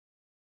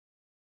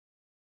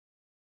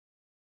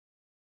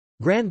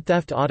 Grand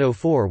Theft Auto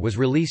 4 was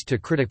released to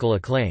critical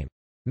acclaim.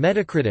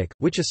 Metacritic,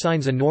 which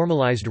assigns a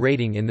normalized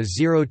rating in the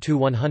 0 to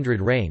 100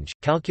 range,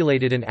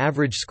 calculated an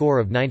average score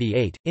of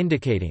 98,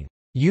 indicating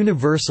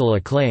universal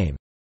acclaim.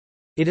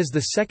 It is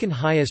the second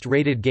highest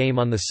rated game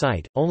on the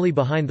site, only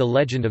behind The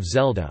Legend of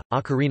Zelda: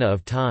 Ocarina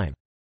of Time.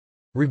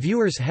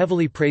 Reviewers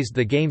heavily praised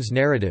the game's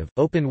narrative,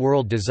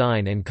 open-world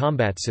design and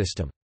combat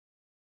system.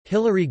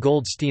 Hilary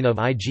Goldstein of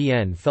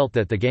IGN felt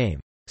that the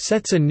game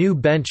sets a new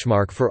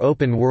benchmark for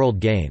open-world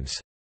games,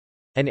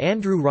 and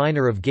Andrew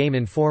Reiner of Game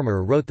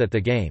Informer wrote that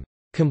the game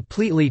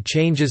completely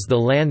changes the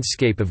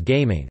landscape of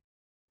gaming.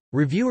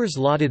 Reviewers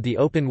lauded the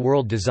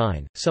open-world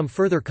design, some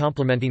further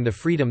complimenting the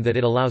freedom that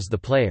it allows the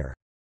player.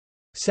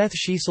 Seth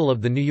Sheasel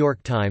of The New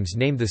York Times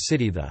named the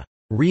city the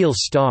real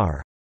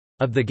star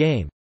of the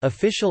game.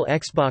 Official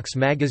Xbox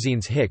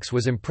magazine's Hicks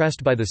was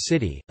impressed by the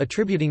city,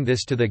 attributing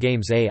this to the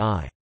game's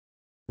AI.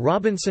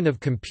 Robinson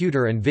of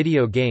Computer and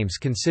Video Games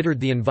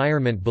considered the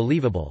environment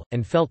believable,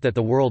 and felt that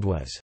the world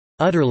was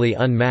utterly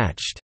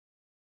unmatched.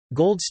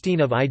 Goldstein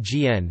of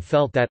IGN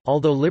felt that,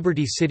 although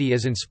Liberty City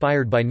is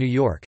inspired by New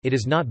York, it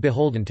is not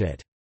beholden to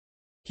it.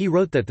 He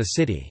wrote that the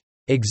city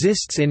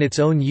exists in its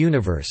own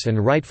universe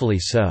and rightfully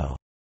so.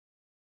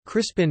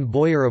 Crispin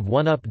Boyer of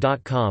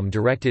OneUp.com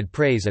directed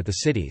praise at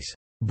the city's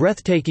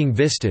breathtaking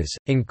vistas,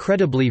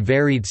 incredibly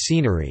varied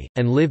scenery,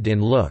 and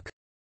lived-in look.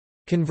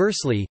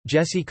 Conversely,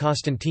 Jesse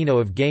Costantino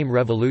of Game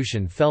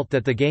Revolution felt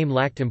that the game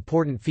lacked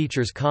important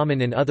features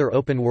common in other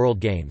open-world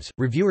games.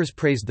 Reviewers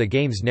praised the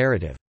game's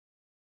narrative.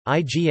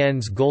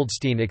 IGN's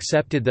Goldstein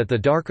accepted that the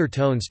darker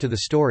tones to the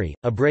story,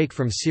 a break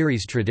from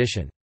series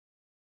tradition.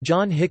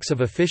 John Hicks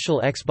of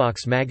Official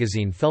Xbox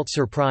magazine felt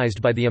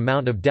surprised by the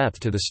amount of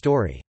depth to the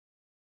story.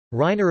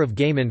 Reiner of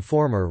Game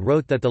Informer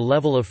wrote that the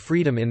level of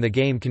freedom in the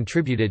game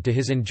contributed to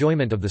his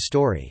enjoyment of the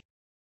story.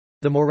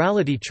 The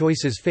morality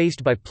choices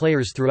faced by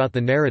players throughout the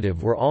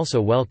narrative were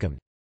also welcomed.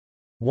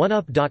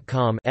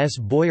 OneUp.com's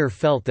Boyer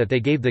felt that they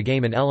gave the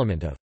game an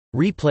element of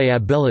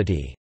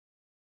replayability.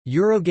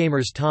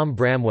 Eurogamer's Tom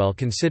Bramwell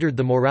considered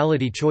the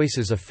morality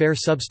choices a fair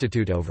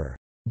substitute over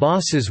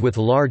bosses with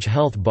large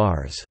health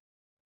bars.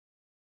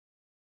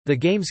 The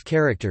game's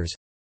characters,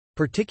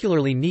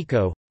 particularly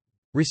Nico,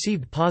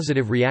 received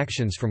positive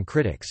reactions from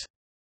critics.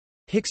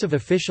 Hicks of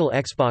Official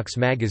Xbox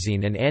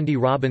magazine and Andy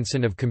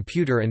Robinson of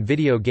Computer and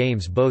Video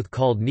Games both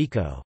called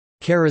Nico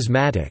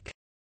charismatic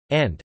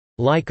and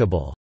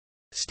likable,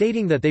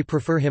 stating that they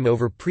prefer him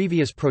over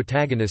previous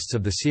protagonists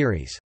of the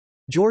series.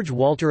 George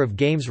Walter of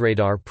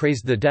GamesRadar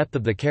praised the depth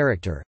of the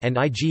character, and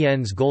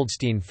IGN's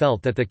Goldstein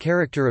felt that the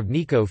character of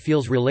Nico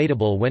feels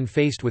relatable when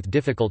faced with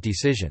difficult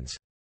decisions.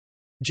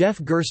 Jeff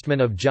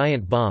Gerstmann of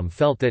Giant Bomb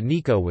felt that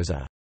Nico was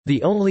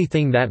the only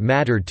thing that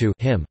mattered to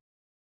him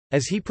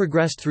as he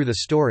progressed through the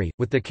story,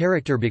 with the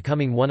character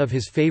becoming one of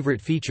his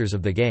favorite features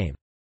of the game.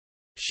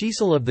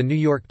 Schiesel of The New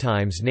York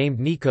Times named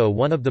Nico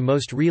one of the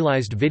most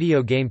realized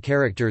video game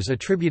characters,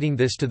 attributing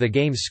this to the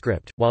game's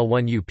script, while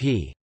one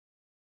U.P.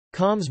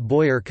 Combs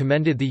Boyer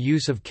commended the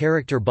use of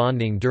character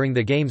bonding during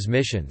the game's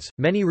missions.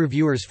 Many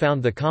reviewers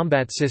found the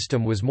combat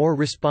system was more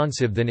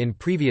responsive than in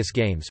previous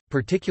games,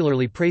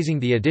 particularly praising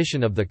the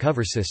addition of the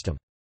cover system.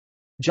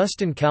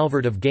 Justin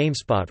Calvert of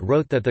GameSpot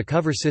wrote that the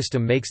cover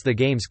system makes the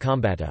game's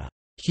combat a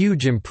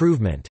huge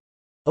improvement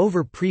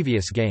over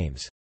previous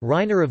games.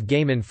 Reiner of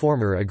Game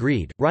Informer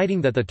agreed,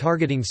 writing that the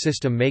targeting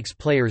system makes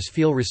players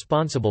feel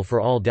responsible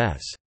for all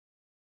deaths.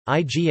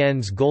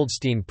 IGN's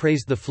Goldstein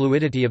praised the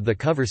fluidity of the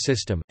cover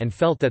system, and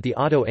felt that the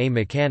auto-aim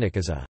mechanic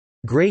is a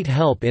great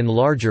help in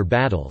larger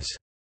battles.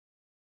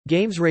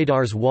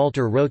 GamesRadar's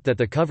Walter wrote that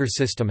the cover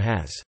system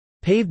has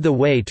paved the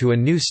way to a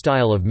new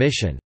style of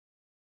mission.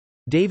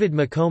 David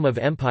McComb of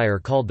Empire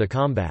called the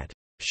combat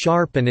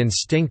sharp and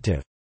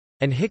instinctive,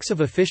 and Hicks of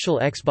Official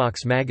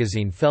Xbox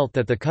Magazine felt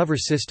that the cover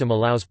system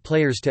allows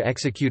players to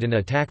execute an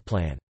attack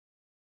plan.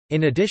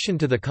 In addition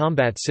to the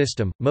combat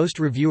system, most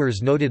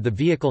reviewers noted the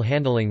vehicle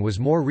handling was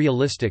more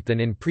realistic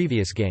than in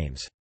previous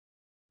games.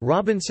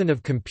 Robinson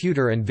of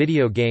Computer and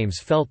Video Games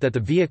felt that the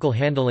vehicle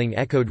handling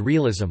echoed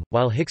realism,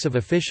 while Hicks of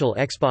Official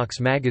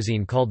Xbox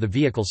Magazine called the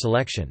vehicle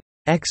selection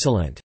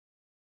excellent.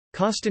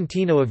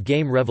 Costantino of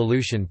Game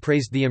Revolution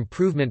praised the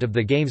improvement of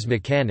the game's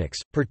mechanics,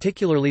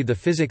 particularly the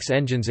physics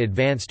engine's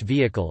advanced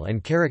vehicle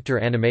and character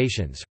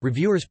animations.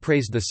 Reviewers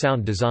praised the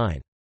sound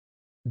design.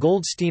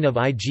 Goldstein of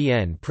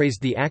IGN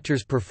praised the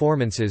actors'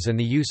 performances and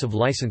the use of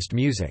licensed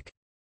music.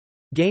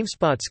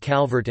 GameSpot's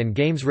Calvert and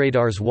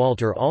GamesRadar's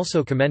Walter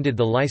also commended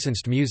the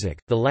licensed music,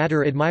 the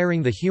latter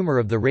admiring the humor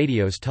of the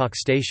radio's talk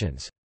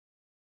stations.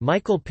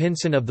 Michael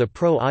Pinson of the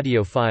Pro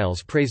Audio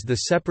Files praised the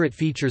separate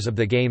features of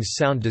the game's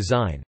sound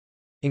design,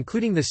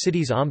 including the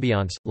city's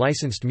ambiance,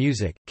 licensed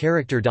music,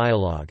 character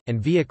dialogue,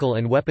 and vehicle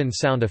and weapon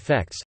sound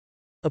effects,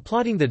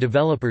 applauding the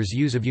developers'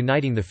 use of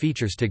uniting the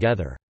features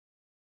together.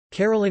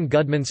 Carolyn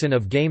Gudmundsson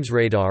of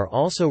GamesRadar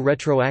also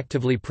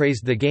retroactively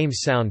praised the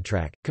game's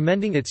soundtrack,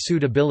 commending its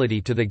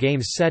suitability to the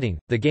game's setting.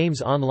 The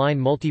game's online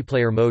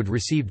multiplayer mode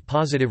received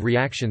positive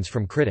reactions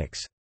from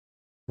critics.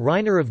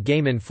 Reiner of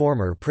Game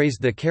Informer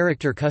praised the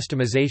character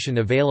customization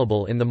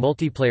available in the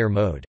multiplayer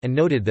mode, and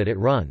noted that it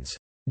runs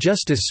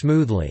just as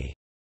smoothly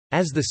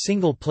as the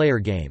single-player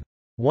game.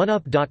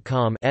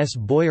 OneUp.com's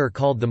Boyer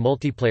called the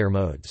multiplayer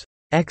modes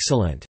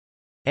excellent,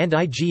 and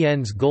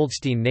IGN's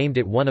Goldstein named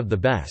it one of the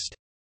best.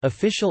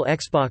 Official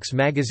Xbox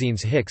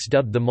Magazine's Hicks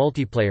dubbed the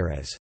multiplayer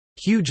as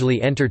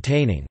hugely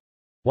entertaining,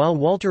 while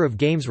Walter of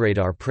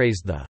GamesRadar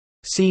praised the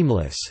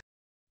seamless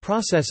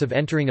process of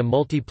entering a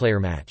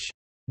multiplayer match.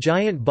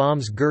 Giant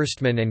Bomb's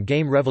Gerstmann and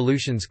Game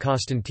Revolution's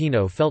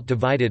Costantino felt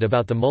divided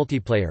about the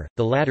multiplayer,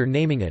 the latter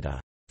naming it a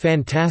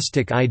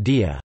fantastic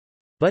idea,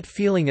 but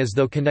feeling as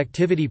though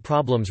connectivity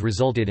problems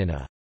resulted in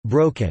a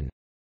broken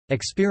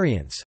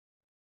experience.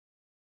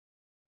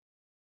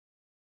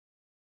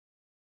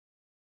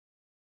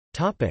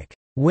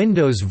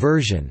 Windows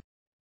version.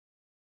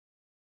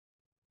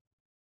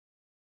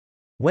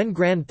 When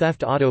Grand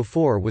Theft Auto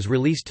 4 was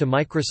released to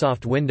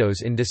Microsoft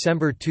Windows in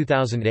December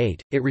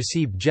 2008, it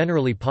received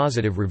generally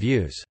positive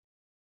reviews.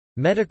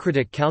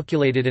 Metacritic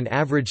calculated an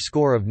average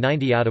score of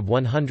 90 out of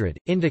 100,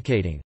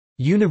 indicating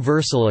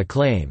universal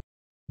acclaim,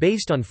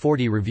 based on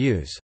 40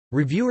 reviews.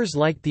 Reviewers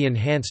liked the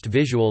enhanced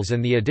visuals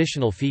and the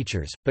additional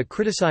features, but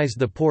criticized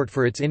the port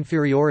for its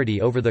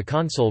inferiority over the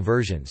console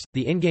versions.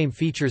 The in-game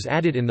features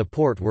added in the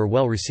port were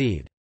well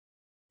received.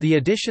 The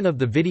addition of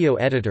the video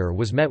editor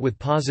was met with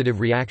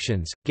positive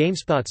reactions.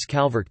 GameSpot's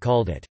Calvert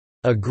called it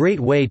a great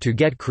way to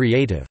get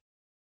creative,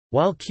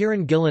 while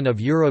Kieran Gillen of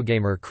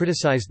Eurogamer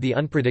criticized the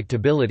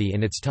unpredictability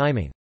in its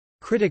timing.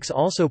 Critics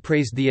also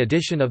praised the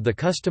addition of the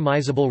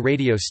customizable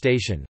radio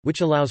station,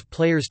 which allows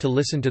players to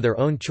listen to their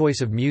own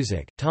choice of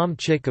music. Tom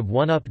Chick of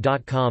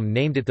OneUp.com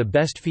named it the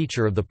best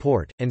feature of the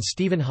port, and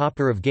Stephen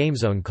Hopper of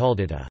GameZone called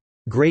it a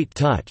great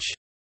touch.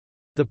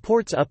 The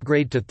port's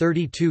upgrade to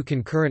 32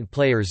 concurrent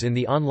players in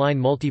the online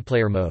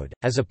multiplayer mode,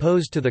 as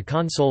opposed to the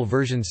console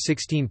version's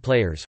 16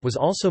 players, was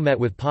also met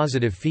with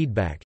positive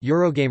feedback.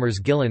 Eurogamer's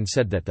Gillen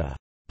said that the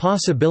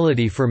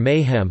possibility for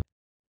mayhem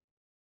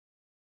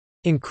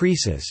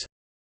increases,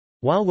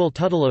 while Will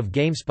Tuttle of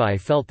GameSpy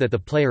felt that the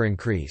player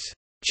increase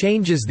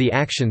changes the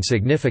action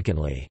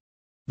significantly.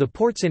 The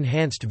port's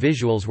enhanced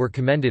visuals were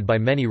commended by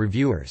many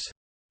reviewers.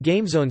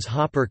 GameZone's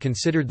Hopper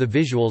considered the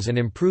visuals an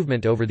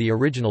improvement over the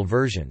original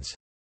versions.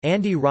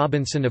 Andy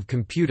Robinson of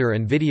Computer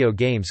and Video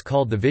Games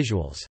called the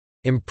visuals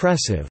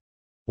impressive,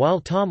 while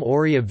Tom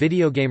Orey of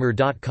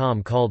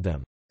Videogamer.com called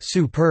them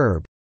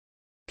superb.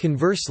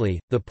 Conversely,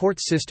 the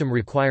port's system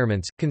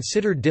requirements,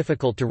 considered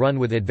difficult to run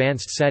with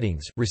advanced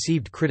settings,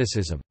 received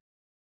criticism.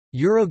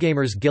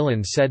 Eurogamer's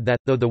Gillen said that,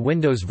 though the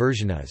Windows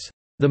version is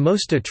the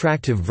most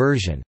attractive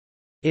version,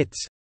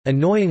 it's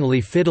annoyingly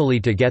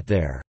fiddly to get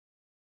there.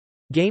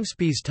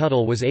 GameSpy's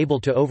Tuttle was able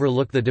to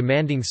overlook the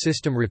demanding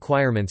system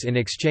requirements in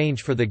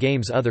exchange for the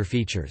game's other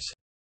features.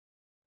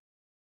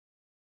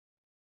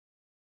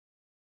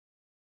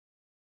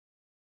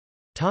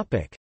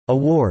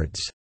 Awards.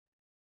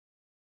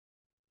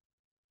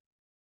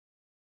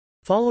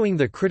 Following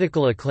the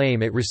critical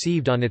acclaim it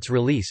received on its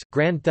release,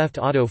 Grand Theft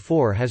Auto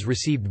IV has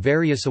received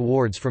various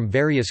awards from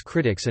various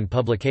critics and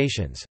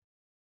publications.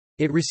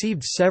 It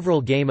received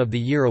several Game of the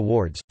Year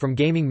awards, from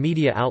gaming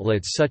media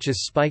outlets such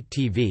as Spike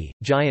TV,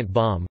 Giant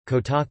Bomb,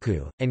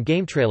 Kotaku, and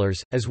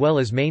GameTrailers, as well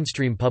as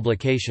mainstream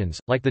publications,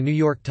 like The New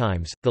York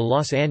Times, The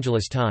Los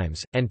Angeles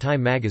Times, and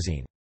Time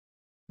magazine.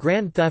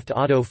 Grand Theft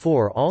Auto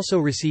IV also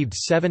received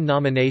 7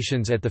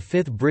 nominations at the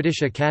 5th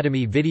British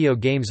Academy Video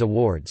Games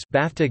Awards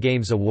 (BAFTA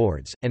Games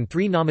Awards), and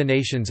 3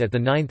 nominations at the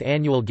 9th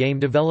Annual Game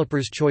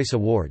Developers' Choice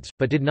Awards,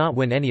 but did not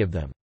win any of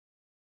them.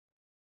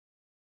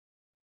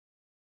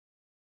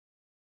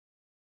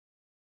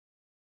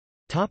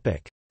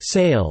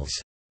 Sales.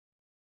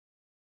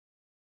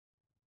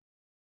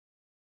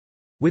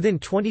 Within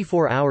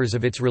 24 hours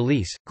of its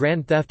release,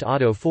 Grand Theft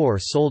Auto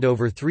IV sold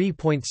over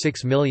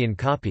 3.6 million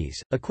copies,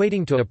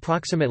 equating to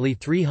approximately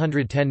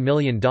 $310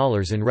 million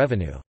in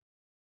revenue.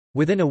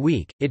 Within a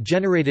week, it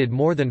generated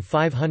more than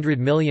 $500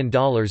 million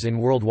in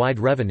worldwide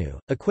revenue,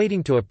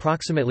 equating to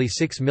approximately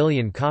 6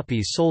 million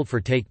copies sold for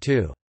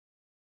Take-Two.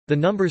 The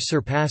numbers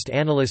surpassed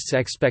analysts'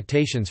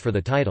 expectations for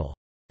the title.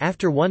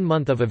 After 1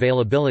 month of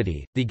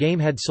availability, the game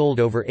had sold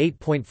over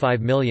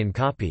 8.5 million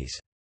copies.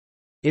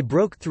 It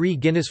broke 3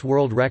 Guinness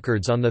World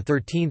Records on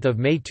 13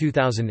 May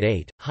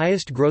 2008,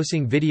 highest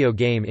grossing video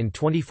game in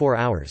 24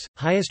 hours,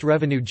 highest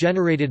revenue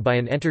generated by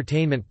an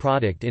entertainment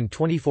product in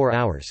 24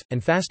 hours,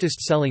 and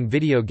fastest-selling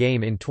video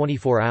game in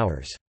 24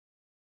 hours.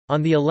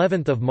 On the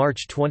 11th of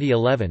March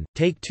 2011,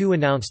 Take-Two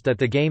announced that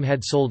the game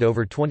had sold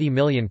over 20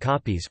 million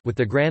copies, with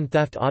the Grand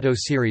Theft Auto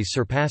series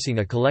surpassing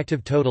a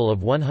collective total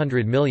of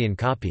 100 million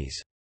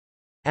copies.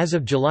 As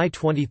of July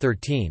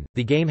 2013,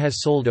 the game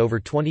has sold over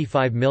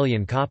 25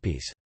 million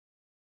copies.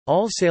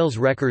 All sales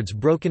records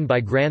broken by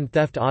Grand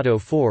Theft Auto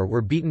IV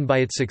were beaten by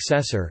its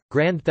successor,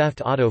 Grand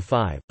Theft Auto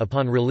V.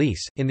 Upon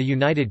release, in the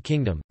United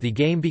Kingdom, the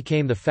game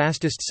became the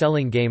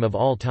fastest-selling game of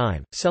all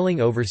time,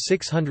 selling over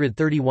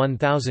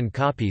 631,000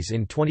 copies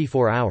in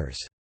 24 hours.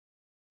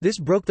 This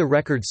broke the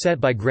record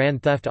set by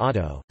Grand Theft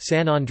Auto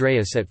San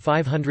Andreas at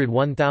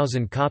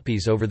 501,000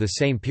 copies over the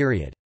same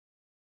period.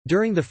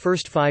 During the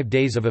first 5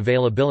 days of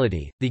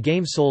availability, the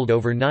game sold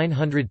over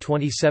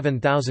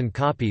 927,000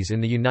 copies in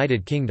the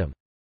United Kingdom.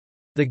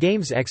 The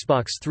game's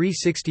Xbox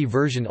 360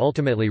 version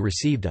ultimately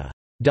received a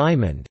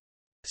Diamond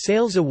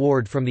Sales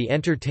Award from the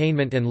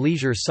Entertainment and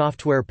Leisure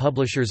Software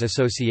Publishers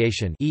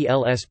Association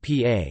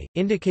 (ELSPA),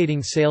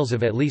 indicating sales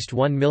of at least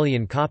 1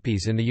 million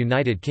copies in the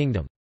United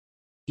Kingdom.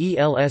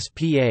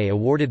 ELSPA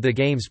awarded the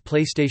game's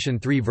PlayStation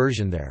 3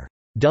 version their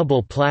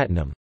Double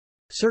Platinum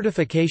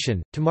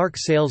certification, to mark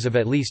sales of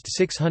at least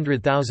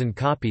 600,000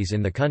 copies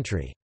in the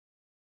country.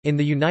 In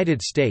the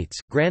United States,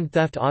 Grand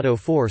Theft Auto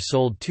IV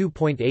sold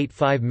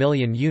 2.85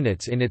 million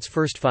units in its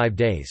first 5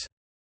 days.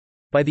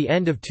 By the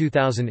end of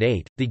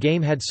 2008, the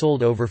game had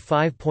sold over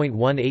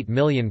 5.18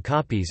 million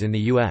copies in the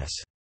U.S.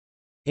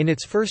 In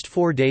its first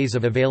 4 days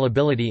of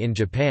availability in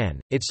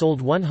Japan, it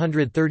sold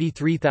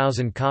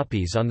 133,000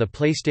 copies on the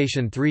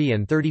PlayStation 3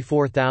 and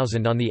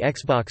 34,000 on the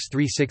Xbox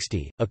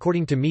 360.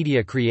 According to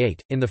Media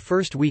Create, in the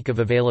first week of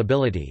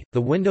availability,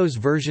 the Windows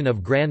version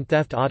of Grand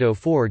Theft Auto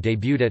IV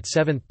debuted at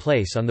 7th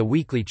place on the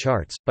weekly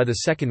charts. By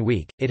the second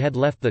week, it had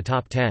left the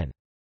top 10.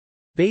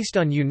 Based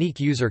on unique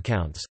user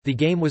counts, the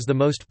game was the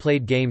most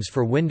played games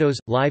for Windows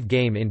Live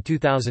game in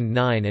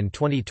 2009 and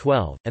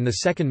 2012, and the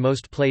second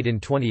most played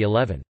in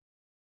 2011.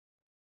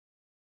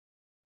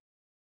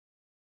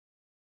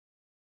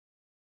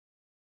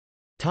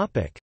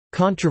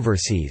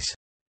 Controversies.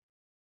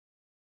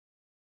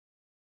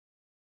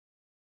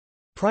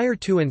 Prior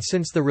to and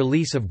since the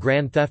release of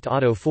Grand Theft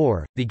Auto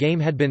IV, the game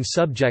had been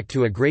subject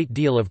to a great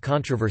deal of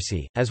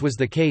controversy, as was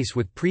the case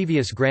with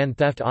previous Grand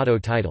Theft Auto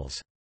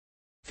titles.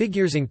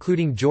 Figures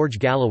including George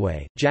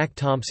Galloway, Jack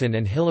Thompson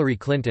and Hillary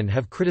Clinton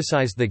have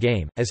criticized the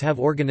game, as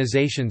have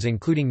organizations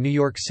including New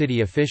York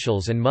City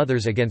officials and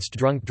Mothers Against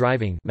Drunk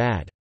Driving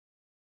 (MAD).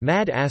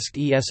 MAD asked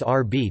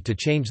ESRB to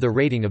change the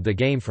rating of the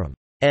game from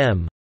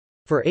M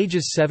for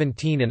ages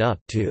 17 and up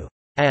to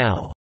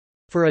AL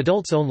for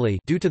adults only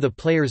due to the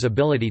player's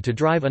ability to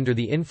drive under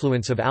the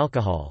influence of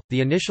alcohol.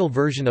 The initial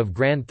version of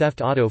Grand Theft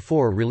Auto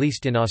IV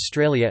released in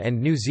Australia and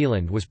New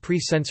Zealand was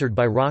pre-censored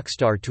by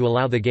Rockstar to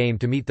allow the game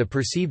to meet the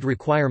perceived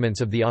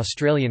requirements of the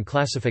Australian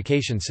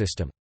classification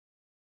system.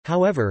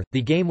 However,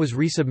 the game was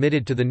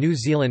resubmitted to the New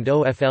Zealand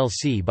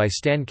OFLC by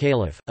Stan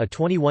Califf, a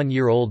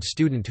 21-year-old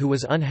student who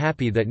was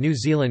unhappy that New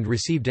Zealand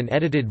received an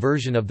edited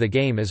version of the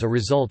game as a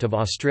result of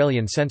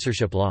Australian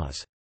censorship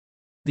laws.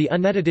 The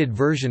unedited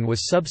version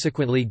was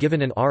subsequently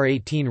given an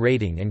R18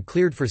 rating and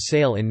cleared for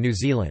sale in New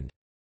Zealand.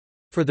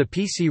 For the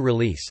PC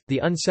release, the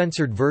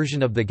uncensored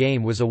version of the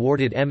game was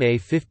awarded MA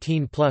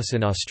 15+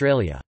 in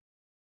Australia.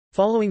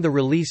 Following the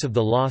release of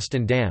The Lost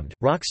and Damned,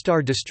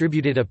 Rockstar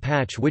distributed a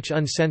patch which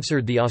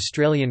uncensored the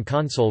Australian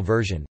console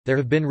version. There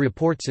have been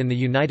reports in the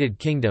United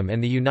Kingdom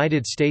and the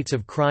United States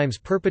of crimes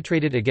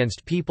perpetrated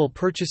against people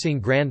purchasing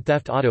Grand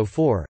Theft Auto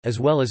IV, as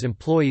well as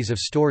employees of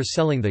stores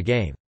selling the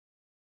game.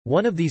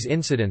 One of these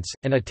incidents,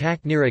 an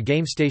attack near a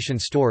GameStation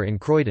store in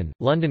Croydon,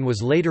 London,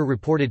 was later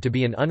reported to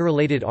be an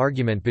unrelated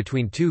argument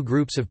between two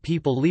groups of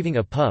people leaving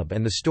a pub,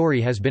 and the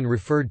story has been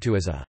referred to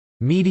as a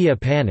media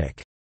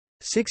panic.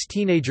 6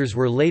 teenagers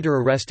were later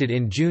arrested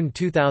in June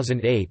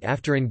 2008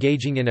 after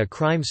engaging in a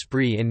crime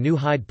spree in New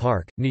Hyde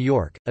Park, New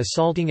York,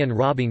 assaulting and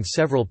robbing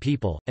several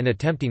people, and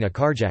attempting a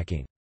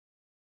carjacking.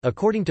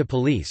 According to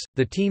police,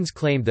 the teens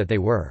claimed that they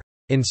were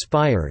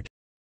inspired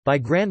by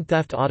Grand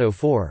Theft Auto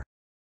 4.